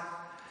God,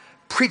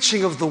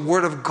 preaching of the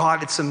Word of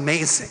God. It's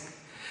amazing.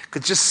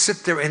 Could just sit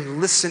there and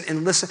listen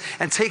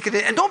and take it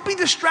in. And don't be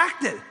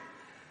distracted.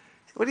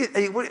 What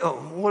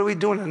are we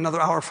doing another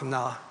hour from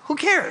now? Who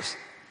cares?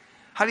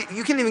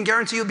 You can't even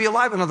guarantee you'll be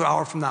alive another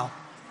hour from now.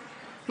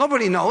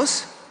 Nobody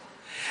knows.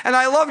 And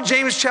I love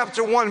James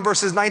chapter 1,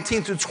 verses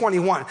 19 through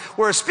 21,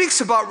 where it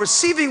speaks about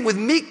receiving with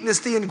meekness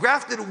the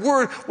engrafted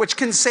word which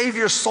can save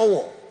your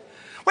soul.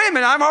 Wait a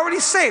minute, I'm already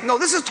saved. No,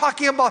 this is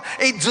talking about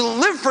a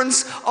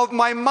deliverance of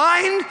my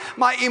mind,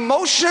 my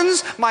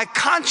emotions, my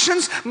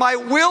conscience, my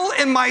will,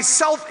 and my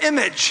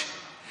self-image.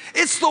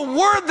 It's the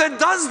word that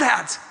does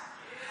that.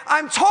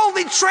 I'm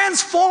totally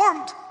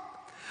transformed.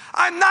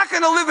 I'm not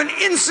going to live in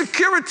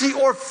insecurity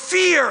or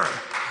fear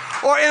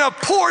or in a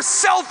poor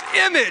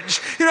self-image.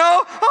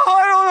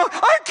 I don't know.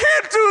 I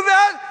can't do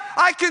that.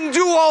 I can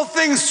do all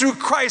things through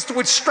Christ,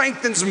 which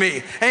strengthens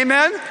me.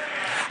 Amen?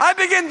 I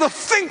begin to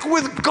think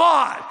with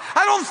God.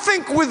 I don't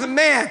think with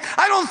man.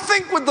 I don't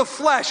think with the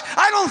flesh.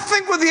 I don't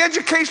think with the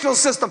educational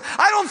system.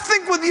 I don't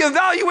think with the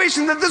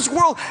evaluation that this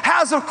world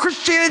has of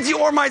Christianity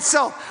or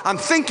myself. I'm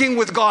thinking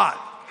with God.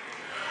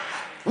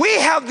 We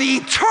have the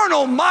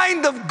eternal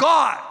mind of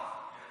God.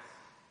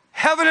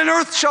 Heaven and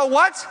earth shall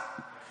what?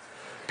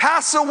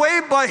 Pass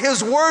away, but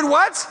his word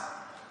what?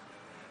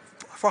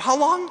 For how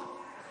long?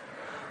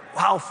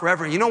 Wow,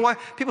 forever. You know what?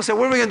 People say,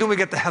 what are we going to do when we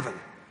get to heaven?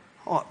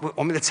 Oh,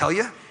 want me to tell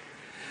you?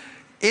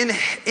 In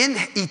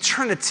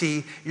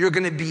eternity, you're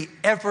going to be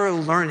ever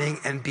learning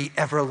and be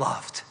ever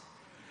loved.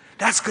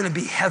 That's going to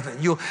be heaven.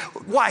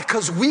 Why?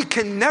 Because we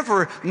can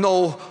never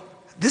know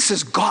this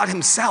is God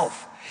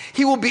himself.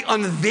 He will be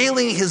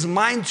unveiling his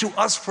mind to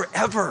us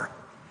forever.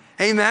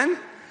 Amen?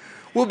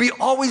 We'll be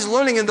always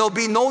learning, and there'll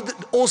be no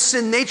old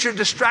sin nature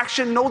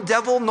distraction, no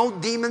devil, no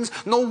demons,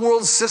 no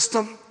world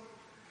system.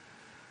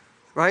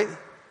 Right?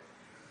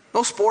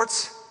 No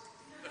sports.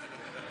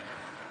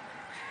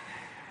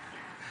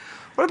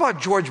 What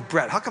about George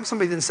Brett? How come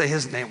somebody didn't say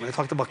his name when they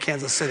talked about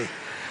Kansas City?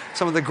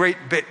 Some of the great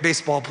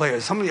baseball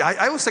players.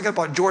 I was thinking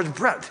about George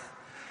Brett.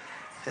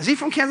 Is he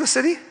from Kansas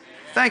City?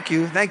 Thank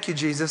you,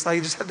 Jesus. I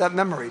just had that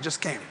memory, it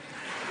just came.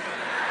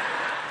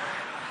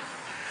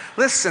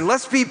 Listen,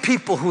 let's be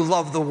people who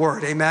love the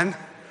word, amen?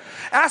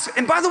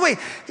 And by the way,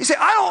 you say,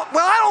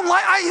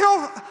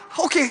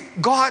 okay,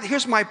 God,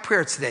 here's my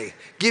prayer today.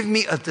 Give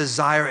me a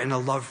desire and a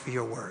love for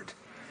your word.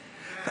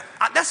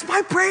 That's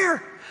my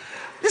prayer.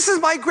 This is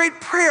my great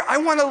prayer. I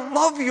want to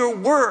love your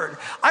word.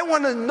 I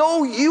want to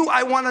know you.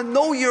 I want to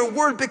know your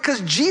word because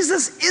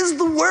Jesus is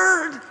the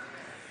word.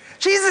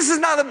 Jesus is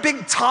not a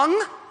big tongue.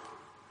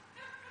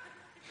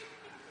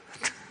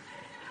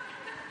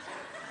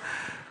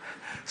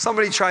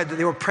 Somebody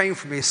they were praying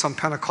for me, some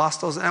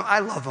Pentecostals, and I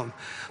love them.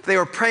 They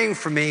were praying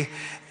for me,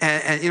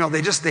 and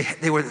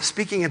they were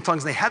speaking in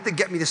tongues. They had to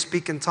get me to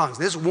speak in tongues.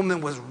 This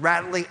woman was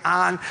rattling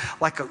on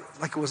like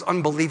it was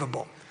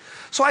unbelievable.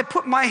 So I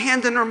put my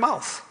hand in her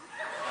mouth,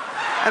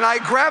 and I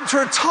grabbed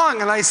her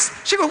tongue, and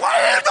she goes, "What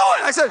are you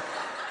doing?" I said,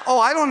 "Oh,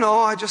 I don't know.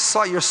 I just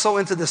saw you're so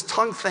into this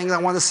tongue thing. I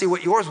want to see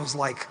what yours was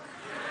like."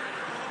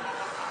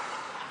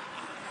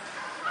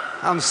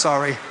 I'm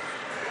sorry.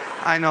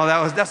 I know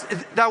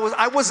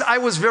I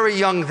was very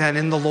young then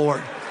in the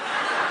Lord.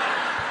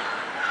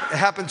 It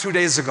happened 2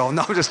 days ago.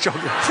 No, I'm just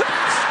joking.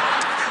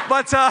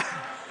 But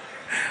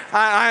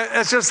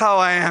it's just how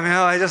I am.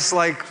 I just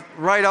like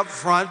right up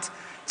front,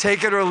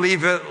 take it or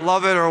leave it,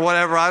 love it or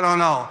whatever. I don't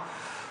know.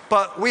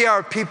 But we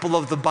are people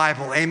of the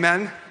Bible.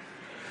 Amen.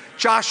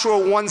 Joshua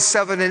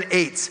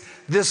 1:7-8.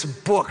 This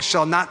book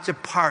shall not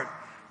depart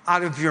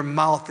out of your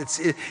mouth.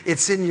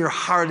 It's in your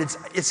heart.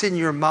 It's in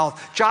your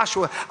mouth.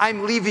 Joshua,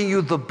 I'm leaving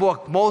you the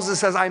book. Moses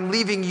says, I'm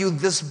leaving you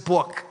this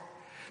book.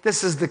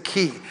 This is the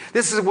key.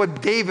 This is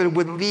what David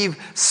would leave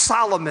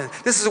Solomon.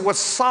 This is what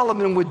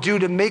Solomon would do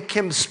to make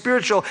him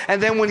spiritual.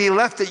 And then when he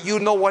left it, you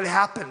know what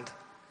happened.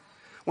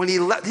 When he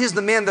left, he's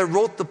the man that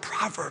wrote the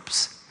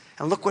Proverbs.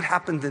 And look what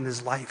happened in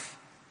his life.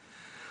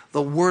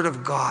 The word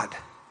of God.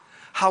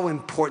 How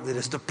important it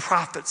is. The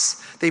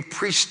prophets, they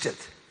preached it.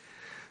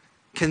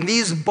 Can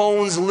these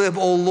bones live,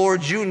 O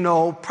Lord? You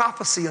know,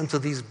 prophecy unto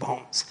these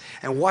bones.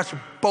 And watch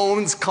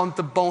bones come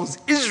to bones.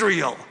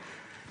 Israel,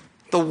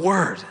 the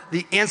word.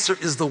 The answer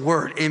is the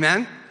word.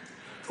 Amen?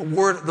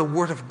 The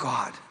word of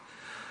God.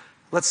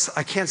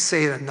 I can't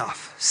say it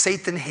enough.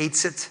 Satan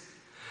hates it.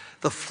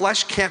 The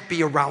flesh can't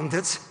be around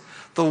it.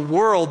 The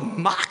world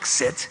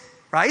mocks it,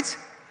 right?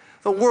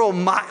 The world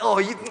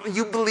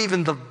you believe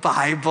in the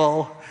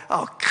Bible?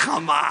 Oh,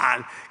 come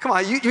on. Come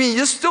on. You mean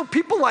there's still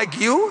people like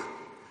you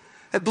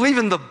that believe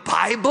in the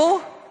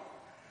Bible?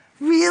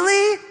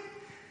 Really?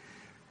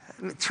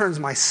 It turns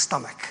my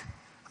stomach.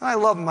 I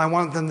love them. I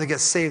want them to get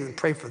saved and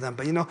pray for them.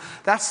 But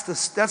that's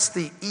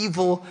the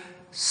evil,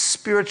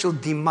 spiritual,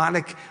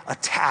 demonic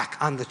attack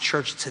on the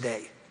church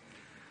today.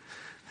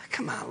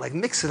 Come on,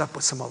 mix it up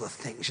with some other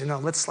things.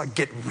 Let's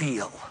get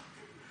real.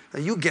 Now,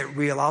 you get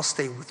real, I'll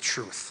stay with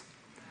truth.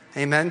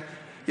 Amen?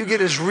 You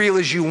get as real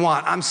as you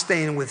want. I'm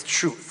staying with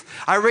truth.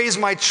 I raise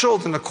my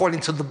children according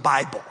to the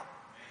Bible.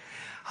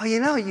 Oh,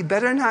 you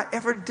better not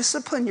ever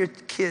discipline your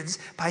kids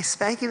by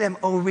spanking them.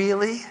 Oh,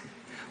 really?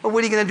 Well,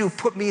 what are you going to do?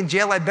 Put me in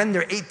jail? I've been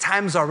there 8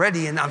 times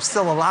already and I'm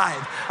still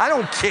alive. I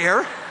don't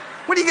care.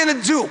 What are you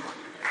going to do?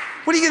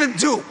 What are you going to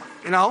do?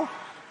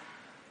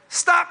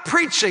 Stop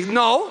preaching.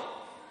 No,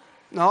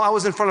 I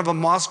was in front of a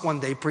mosque one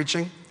day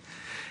preaching,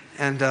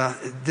 and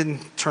it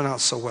didn't turn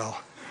out so well.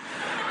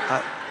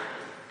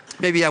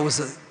 Maybe I was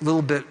a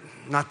little bit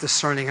not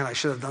discerning and I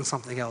should have done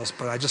something else,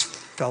 but I just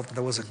felt that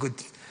it was a good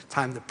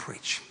time to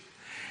preach.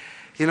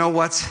 You know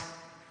what?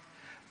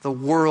 The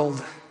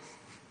world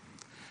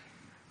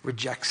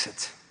rejects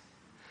it,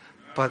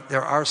 but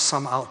there are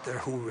some out there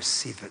who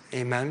receive it.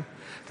 Amen?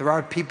 There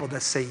are people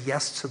that say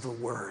yes to the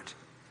word.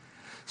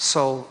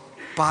 So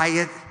buy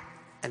it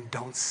and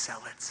don't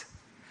sell it.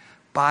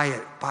 Buy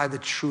it, buy the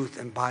truth,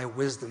 and buy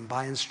wisdom,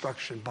 buy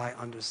instruction, buy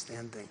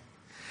understanding.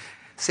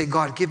 Say,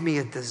 God, give me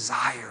a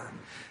desire,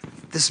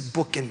 this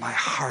book in my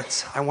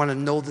heart. I want to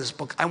know this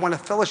book. I want to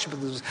fellowship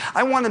with this.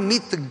 I want to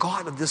meet the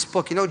God of this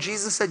book.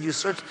 Jesus said you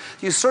search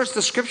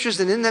the scriptures,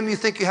 and in them you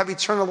think you have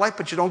eternal life,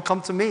 but you don't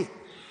come to me.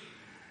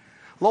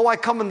 Lo, I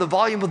come in the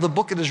volume of the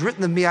book. It is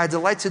written of me, I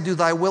delight to do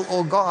thy will,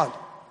 O God.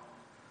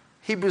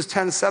 Hebrews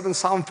 10:7,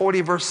 Psalm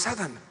 40, verse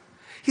 7.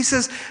 He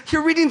says,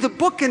 you're reading the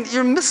book and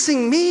you're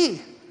missing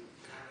me.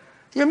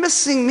 You're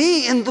missing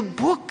me in the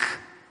book.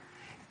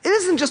 It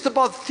isn't just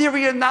about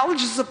theory or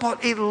knowledge. It's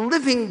about a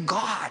living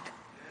God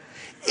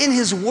in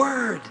his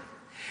word.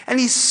 And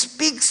he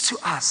speaks to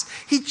us.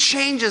 He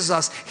changes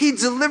us. He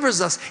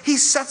delivers us. He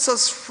sets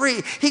us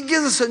free. He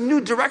gives us a new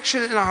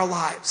direction in our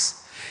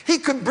lives. He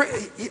could bring,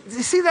 you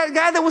see that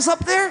guy that was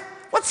up there?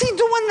 What's he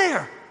doing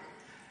there?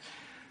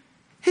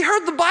 He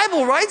heard the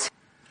Bible, right?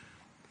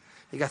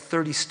 You got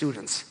 30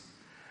 students.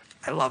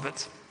 I love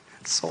it.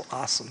 It's so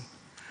awesome.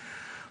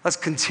 Let's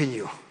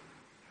continue.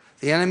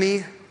 The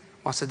enemy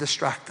wants to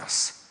distract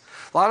us.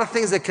 A lot of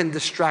things that can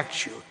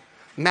distract you.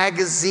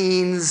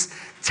 Magazines,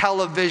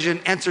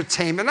 television,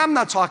 entertainment. I'm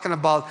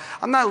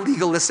not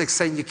legalistic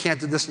saying you can't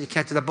do this and you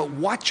can't do that, but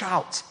watch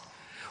out.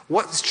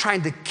 What's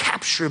trying to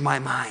capture my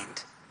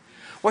mind?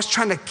 What's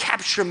trying to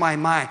capture my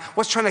mind?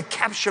 What's trying to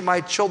capture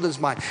my children's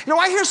mind?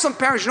 I hear some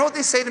parents, you know what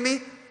they say to me?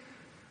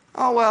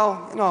 Oh,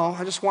 well,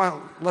 I just want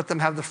to let them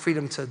have the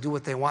freedom to do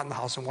what they want in the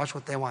house and watch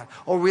what they want.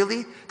 Oh,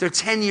 really? They're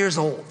 10 years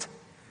old.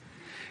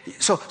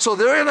 So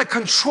they're going to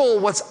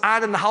control what's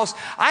on in the house.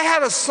 I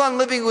had a son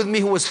living with me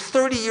who was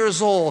 30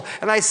 years old,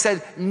 and I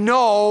said,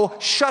 no,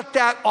 shut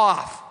that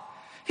off.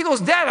 He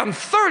goes, Dad, I'm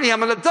 30,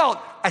 I'm an adult.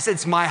 I said,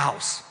 it's my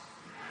house.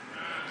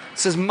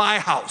 This is my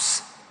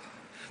house.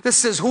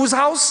 This is whose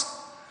house?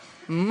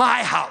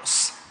 My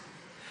house.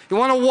 You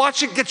want to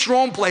watch it? Get your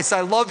own place.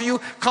 I love you.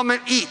 Come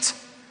and eat.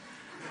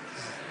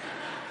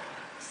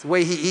 The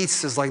way he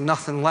eats is like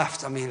nothing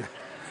left. I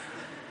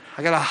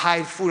got to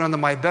hide food under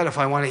my bed if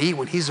I want to eat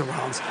when he's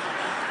around.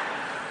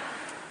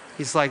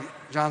 He's like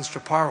John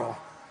Straparo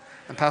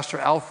and Pastor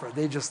Alfred.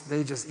 They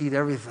just eat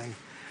everything.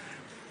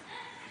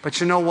 But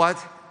you know what?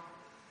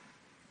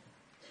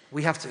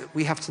 We have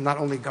to not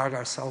only guard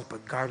ourselves,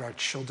 but guard our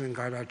children,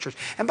 guard our church.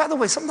 And by the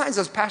way, sometimes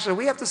as pastors,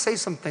 we have to say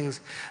some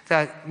things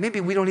that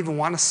maybe we don't even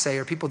want to say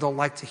or people don't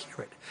like to hear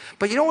it.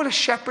 But you know what a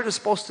shepherd is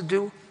supposed to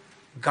do?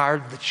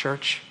 Guard the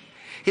church.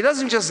 He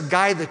doesn't just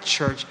guide the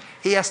church,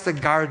 he has to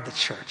guard the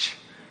church.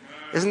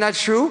 Isn't that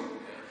true?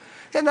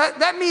 And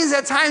that means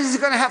at times he's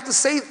going to have to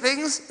say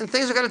things, and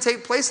things are going to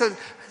take place. And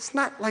it's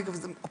not like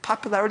a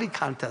popularity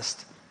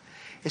contest.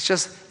 It's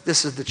just,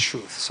 this is the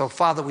truth. So,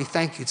 Father, we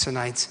thank you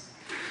tonight.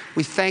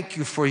 We thank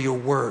you for your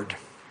word.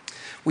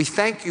 We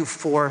thank you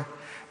for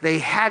they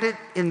had it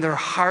in their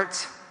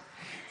heart.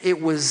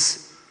 It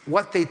was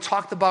what they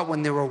talked about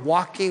when they were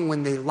walking,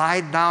 when they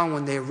lied down,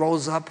 when they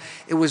rose up.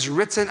 It was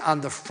written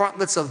on the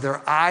frontlets of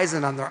their eyes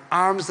and on their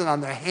arms and on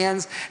their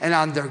hands and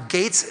on their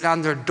gates and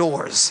on their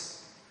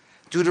doors.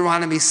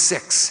 Deuteronomy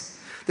 6.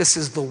 This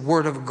is the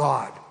word of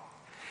God.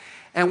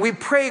 And we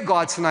pray,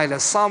 God, tonight,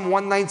 as Psalm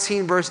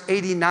 119 verse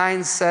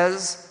 89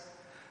 says,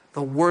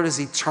 the word is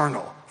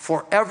eternal.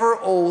 Forever,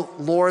 O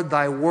Lord,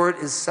 thy word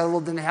is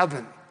settled in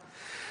heaven.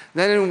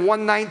 Then in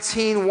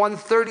 119,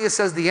 130, it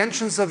says, the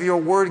entrance of your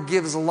word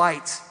gives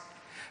light.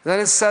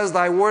 Then it says,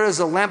 thy word is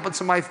a lamp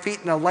unto my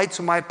feet and a light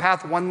to my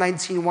path,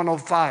 119,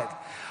 105.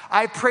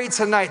 I pray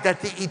tonight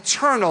that the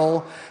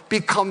eternal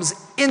becomes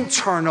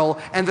internal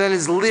and then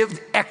is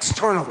lived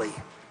externally.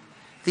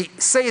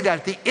 Say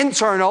that, the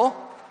internal,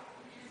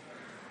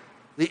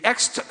 the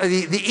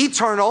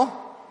eternal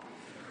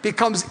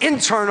becomes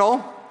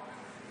internal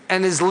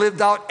and is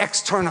lived out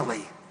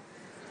externally.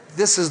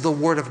 This is the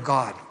Word of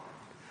God.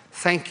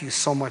 Thank you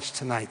so much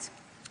tonight.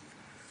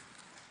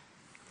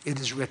 It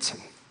is written.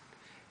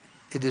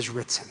 It is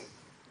written.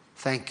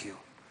 Thank you.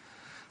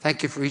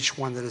 Thank you for each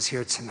one that is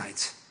here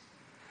tonight.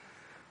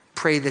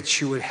 Pray that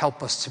you would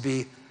help us to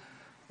be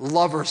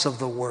lovers of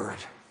the Word,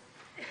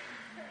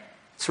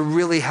 to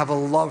really have a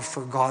love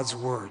for God's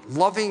Word.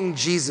 Loving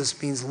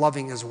Jesus means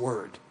loving His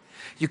Word.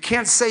 You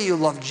can't say you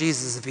love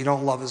Jesus if you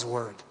don't love His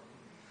Word.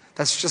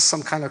 That's just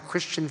some kind of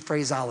Christian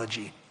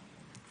phraseology.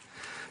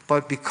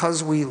 But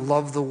because we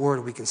love the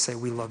Word, we can say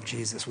we love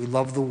Jesus. We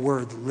love the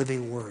Word, the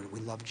living Word. We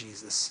love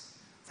Jesus.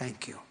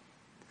 Thank you.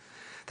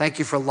 Thank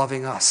you for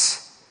loving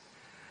us.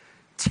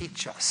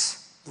 Teach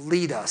us,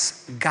 lead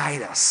us,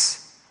 guide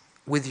us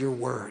with your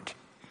Word.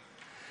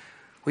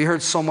 We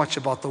heard so much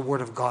about the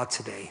Word of God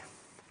today.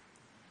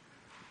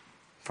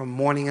 From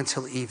morning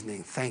until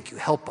evening. Thank you.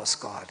 Help us,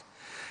 God.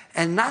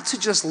 And not to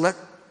just let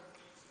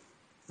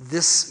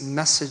this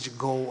message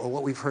go, or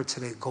what we've heard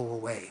today, go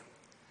away.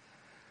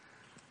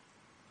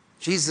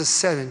 Jesus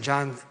said in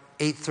John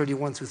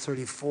 8:31 through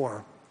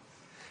 34,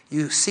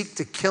 you seek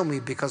to kill me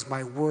because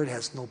my word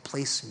has no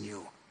place in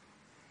you.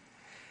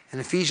 In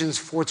Ephesians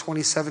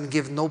 4:27,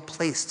 give no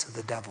place to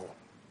the devil.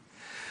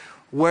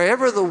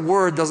 Wherever the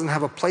word doesn't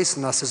have a place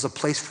in us is a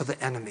place for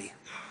the enemy,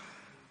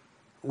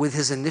 with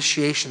his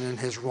initiation and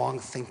his wrong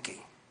thinking.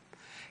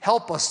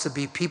 Help us to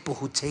be people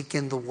who take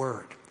in the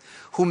word,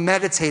 who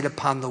meditate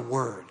upon the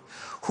word,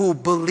 who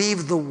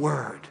believe the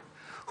word,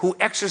 who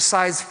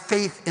exercise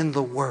faith in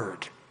the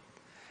word,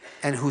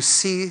 and who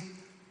see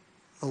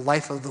the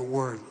life of the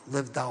word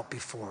lived out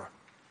before.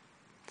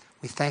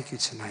 We thank you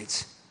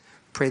tonight.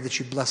 Pray that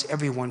you bless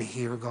everyone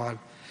here, God.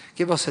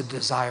 Give us a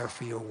desire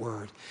for your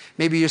word.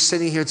 Maybe you're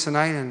sitting here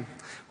tonight and,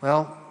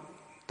 well,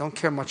 don't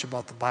care much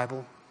about the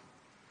Bible.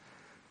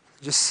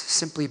 Just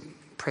simply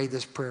pray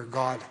this prayer.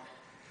 God,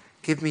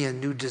 give me a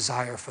new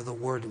desire for the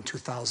word in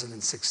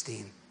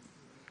 2016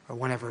 or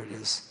whenever it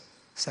is,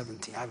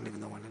 17. I don't even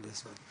know when it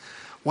is. But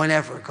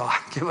whenever, God,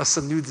 give us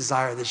a new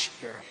desire this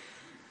year.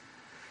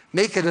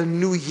 Make it a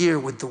new year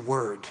with the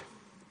word.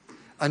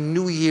 A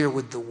new year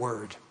with the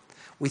word.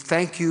 We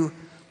thank you.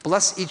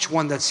 Bless each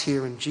one that's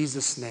here in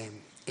Jesus'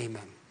 name.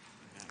 Amen.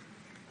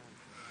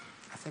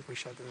 I think we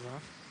shut this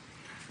off.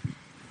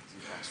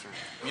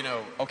 You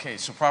know, okay,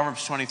 so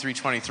Proverbs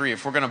 23:23,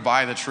 if we're going to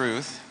buy the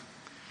truth,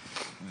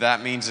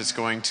 that means it's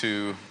going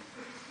to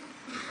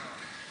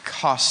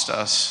cost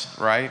us,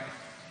 right?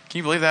 Can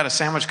you believe that? A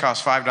sandwich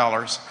costs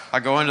 $5. I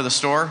go into the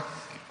store,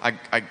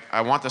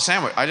 I want the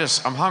sandwich.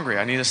 I'm hungry,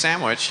 I need a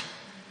sandwich.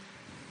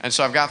 And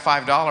so I've got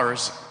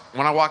 $5.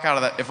 When I walk out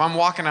of that, if I'm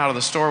walking out of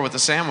the store with the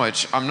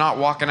sandwich, I'm not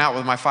walking out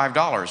with my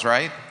 $5,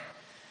 right?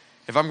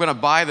 If I'm going to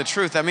buy the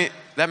truth,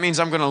 that means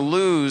I'm going to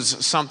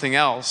lose something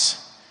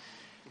else.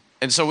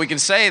 And so we can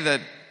say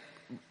that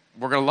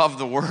we're going to love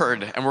the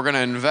word and we're going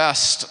to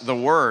invest the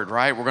word,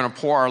 right? We're going to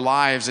pour our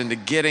lives into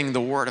getting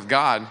the word of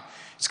God.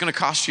 It's going to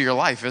cost you your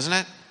life, isn't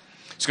it?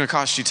 It's going to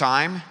cost you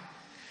time.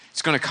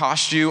 It's going to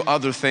cost you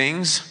other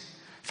things.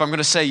 If I'm going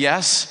to say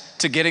yes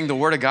to getting the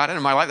word of God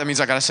into my life, that means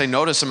I got to say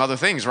no to some other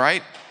things,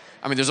 right?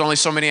 I mean, there's only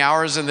so many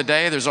hours in the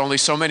day. There's only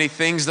so many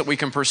things that we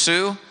can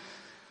pursue.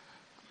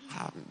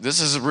 This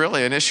is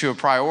really an issue of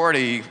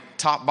priority,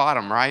 top,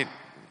 bottom, right?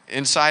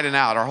 Inside and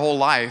out, our whole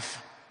life.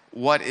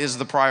 What is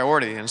the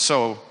priority? And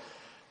so,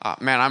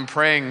 I'm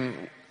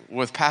praying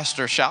with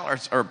Pastor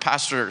Pastor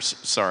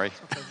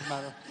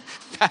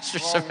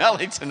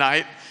Samelli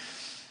tonight.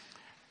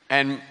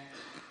 And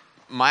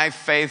my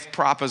faith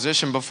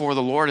proposition before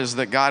the Lord is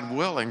that God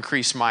will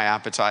increase my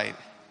appetite.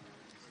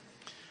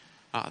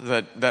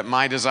 That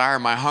my desire,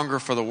 my hunger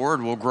for the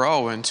word will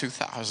grow in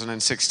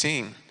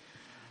 2016.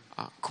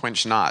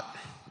 Quench not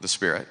the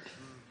Spirit.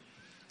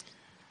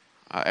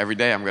 Every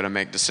day I'm going to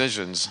make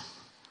decisions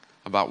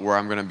about where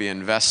I'm going to be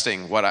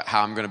investing,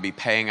 how I'm going to be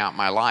paying out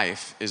my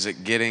life. Is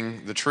it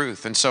getting the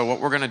truth? And so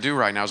what we're going to do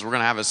right now is we're going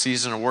to have a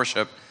season of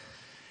worship.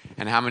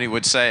 And how many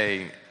would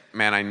say,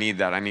 man, I need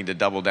that. I need to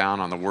double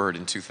down on the word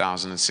in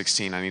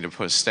 2016. I need to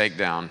put a stake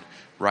down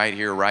right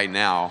here, right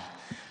now.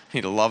 I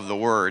need to love the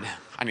word.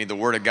 I need the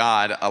word of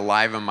God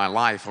alive in my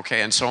life,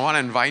 okay? And so I want to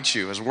invite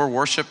you, as we're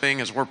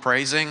worshiping, as we're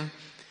praising,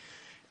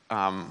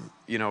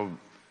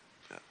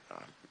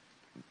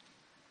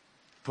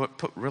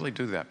 really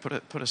do that.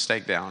 Put a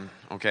stake down,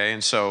 okay?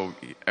 And so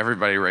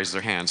everybody raised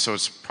their hands. So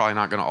it's probably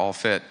not going to all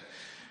fit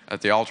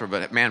at the altar,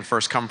 but man,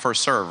 first come,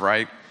 first serve,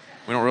 right?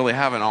 We don't really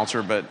have an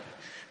altar, but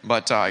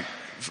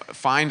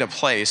find a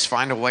place,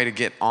 find a way to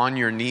get on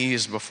your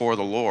knees before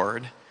the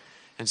Lord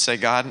and say,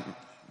 God,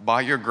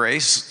 by your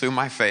grace, through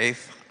my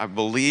faith, I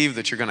believe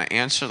that you're going to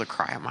answer the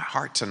cry of my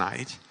heart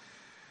tonight.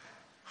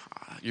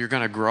 You're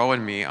going to grow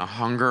in me a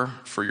hunger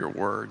for your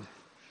word.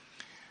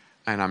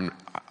 And I'm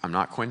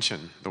not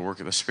quenching the work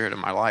of the Spirit in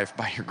my life.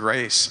 By your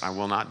grace, I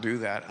will not do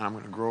that. And I'm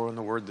going to grow in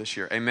the Word this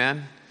year.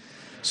 Amen?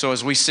 So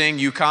as we sing,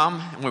 you come.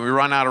 When we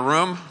run out of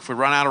room, if we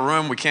run out of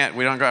room, we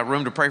don't got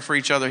room to pray for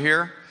each other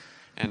here.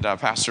 And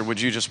Pastor,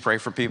 would you just pray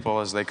for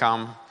people as they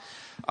come?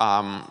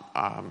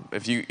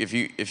 If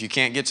you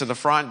can't get to the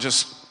front,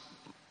 just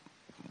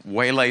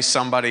waylay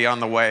somebody on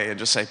the way and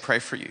just say, pray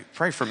for you.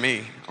 Pray for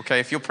me. Okay,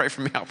 if you'll pray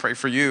for me, I'll pray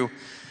for you.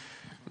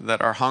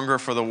 That our hunger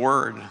for the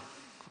Word,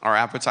 our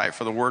appetite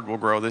for the Word will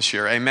grow this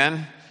year.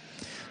 Amen?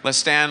 Let's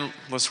stand.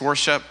 Let's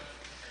worship.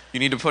 You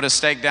need to put a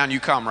stake down. You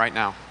come right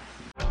now.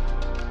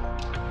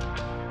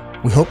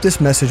 We hope this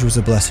message was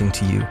a blessing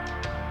to you.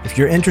 If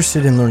you're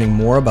interested in learning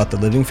more about the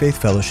Living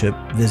Faith Fellowship,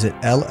 visit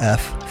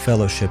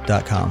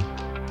lffellowship.com.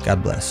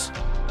 God bless.